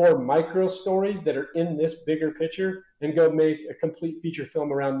 3 or 4 micro stories that are in this bigger picture and go make a complete feature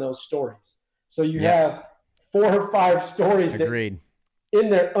film around those stories. So you have 4 or 5 stories Agreed. that in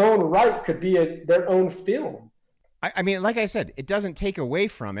their own right could be their own film. I mean, like I said, it doesn't take away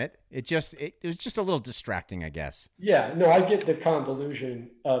from it. It was just a little distracting, I guess. Yeah, no, I get the convolution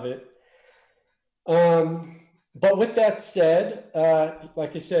of it. But with that said,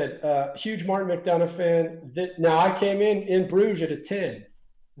 like I said, huge Martin McDonagh fan. Now I came in Bruges at a 10.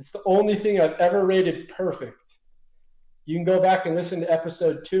 It's the only thing I've ever rated perfect. You can go back and listen to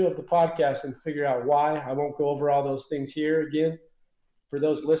episode 2 of the podcast and figure out why. I won't go over all those things here again. For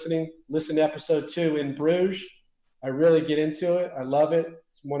those listening, listen to episode 2 in Bruges. I really get into it. I love it.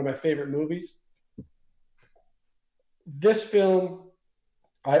 It's one of my favorite movies. This film,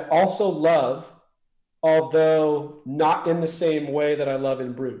 I also love, although not in the same way that I love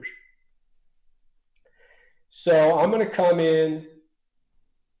in Bruges. So I'm going to come in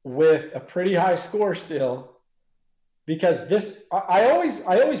with a pretty high score still, because I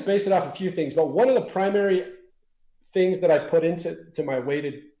always base it off a few things, but one of the primary things that I put into my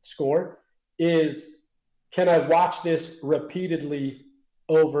weighted score is, can I watch this repeatedly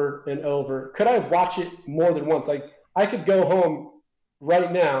over and over? Could I watch it more than once? Like, I could go home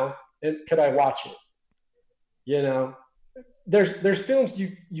right now and could I watch it? You know, there's films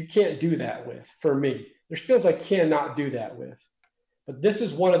you can't do that with. For me, there's films I cannot do that with, but this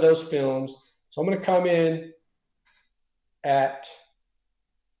is one of those films. So I'm going to come in at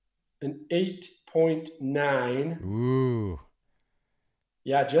an 8.9. Ooh.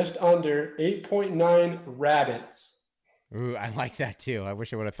 Yeah, just under 8.9 rabbits. Ooh, I like that too. I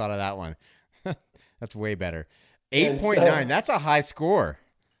wish I would have thought of that one. That's way better. 8.9. That's a high score.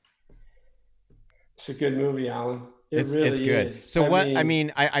 It's a good movie, Alan. It's good. Is. So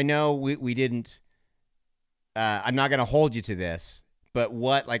I know we didn't. I'm not going to hold you to this, but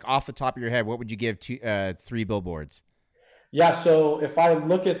what, like off the top of your head, what would you give to 3 Billboards? Yeah. So if I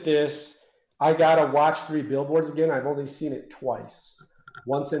look at this, I gotta watch 3 Billboards again. I've only seen it twice,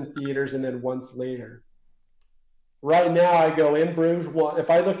 once in theaters and then once later. Right now, I go In Bruges. Well,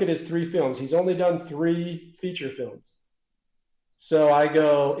 if I look at his 3 films, he's only done 3 feature films. So I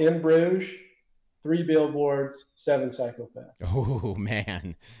go In Bruges, 3 Billboards, 7 Psychopaths. Oh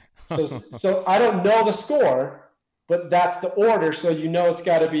man! so I don't know the score, but that's the order. So you know it's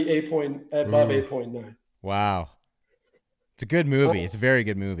got to be above 8.9. Wow, it's a good movie. It's a very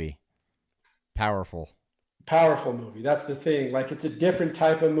good movie. Powerful movie. That's the thing. Like, it's a different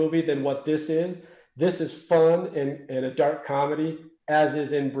type of movie than what this is. This is fun and a dark comedy, as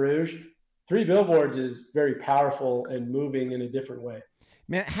is In Bruges. 3 Billboards is very powerful and moving in a different way.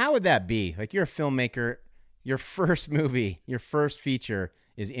 Man, how would that be? Like, you're a filmmaker, your first movie, your first feature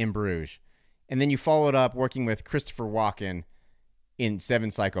is In Bruges, and then you follow it up working with Christopher Walken in 7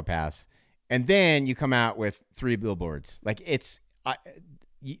 Psychopaths, and then you come out with 3 Billboards. Like, it's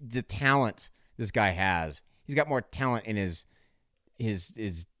the talent this guy has. He's got more talent in his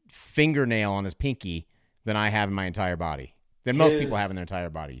fingernail on his pinky than I have in my entire body, than most people have in their entire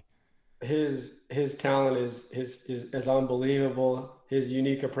body. His talent is unbelievable. His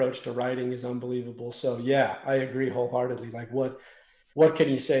unique approach to writing is unbelievable. So yeah, I agree wholeheartedly. Like, what can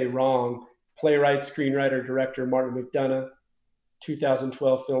he say wrong? Playwright, screenwriter, director Martin McDonagh,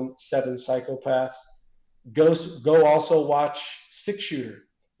 2012 film 7 Psychopaths. Go also watch 6 Shooter.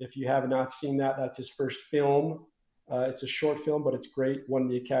 If you have not seen that, that's his first film. It's a short film, but it's great. Won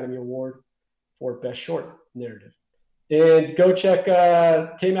the Academy Award for Best Short Narrative. And go check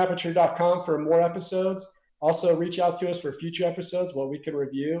tameaperture.com for more episodes. Also, reach out to us for future episodes, what we can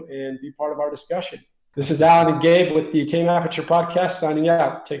review, and be part of our discussion. This is Alan and Gabe with the Tame Aperture Podcast signing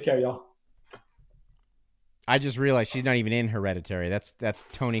out. Take care, y'all. I just realized she's not even in Hereditary. That's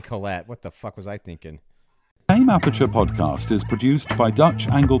Toni Collette. What the fuck was I thinking? Tame Aperture Podcast is produced by Dutch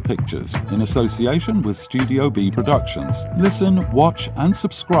Angle Pictures in association with Studio B Productions. Listen, watch, and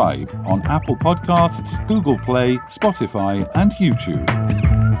subscribe on Apple Podcasts, Google Play, Spotify, and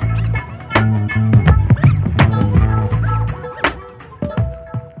YouTube.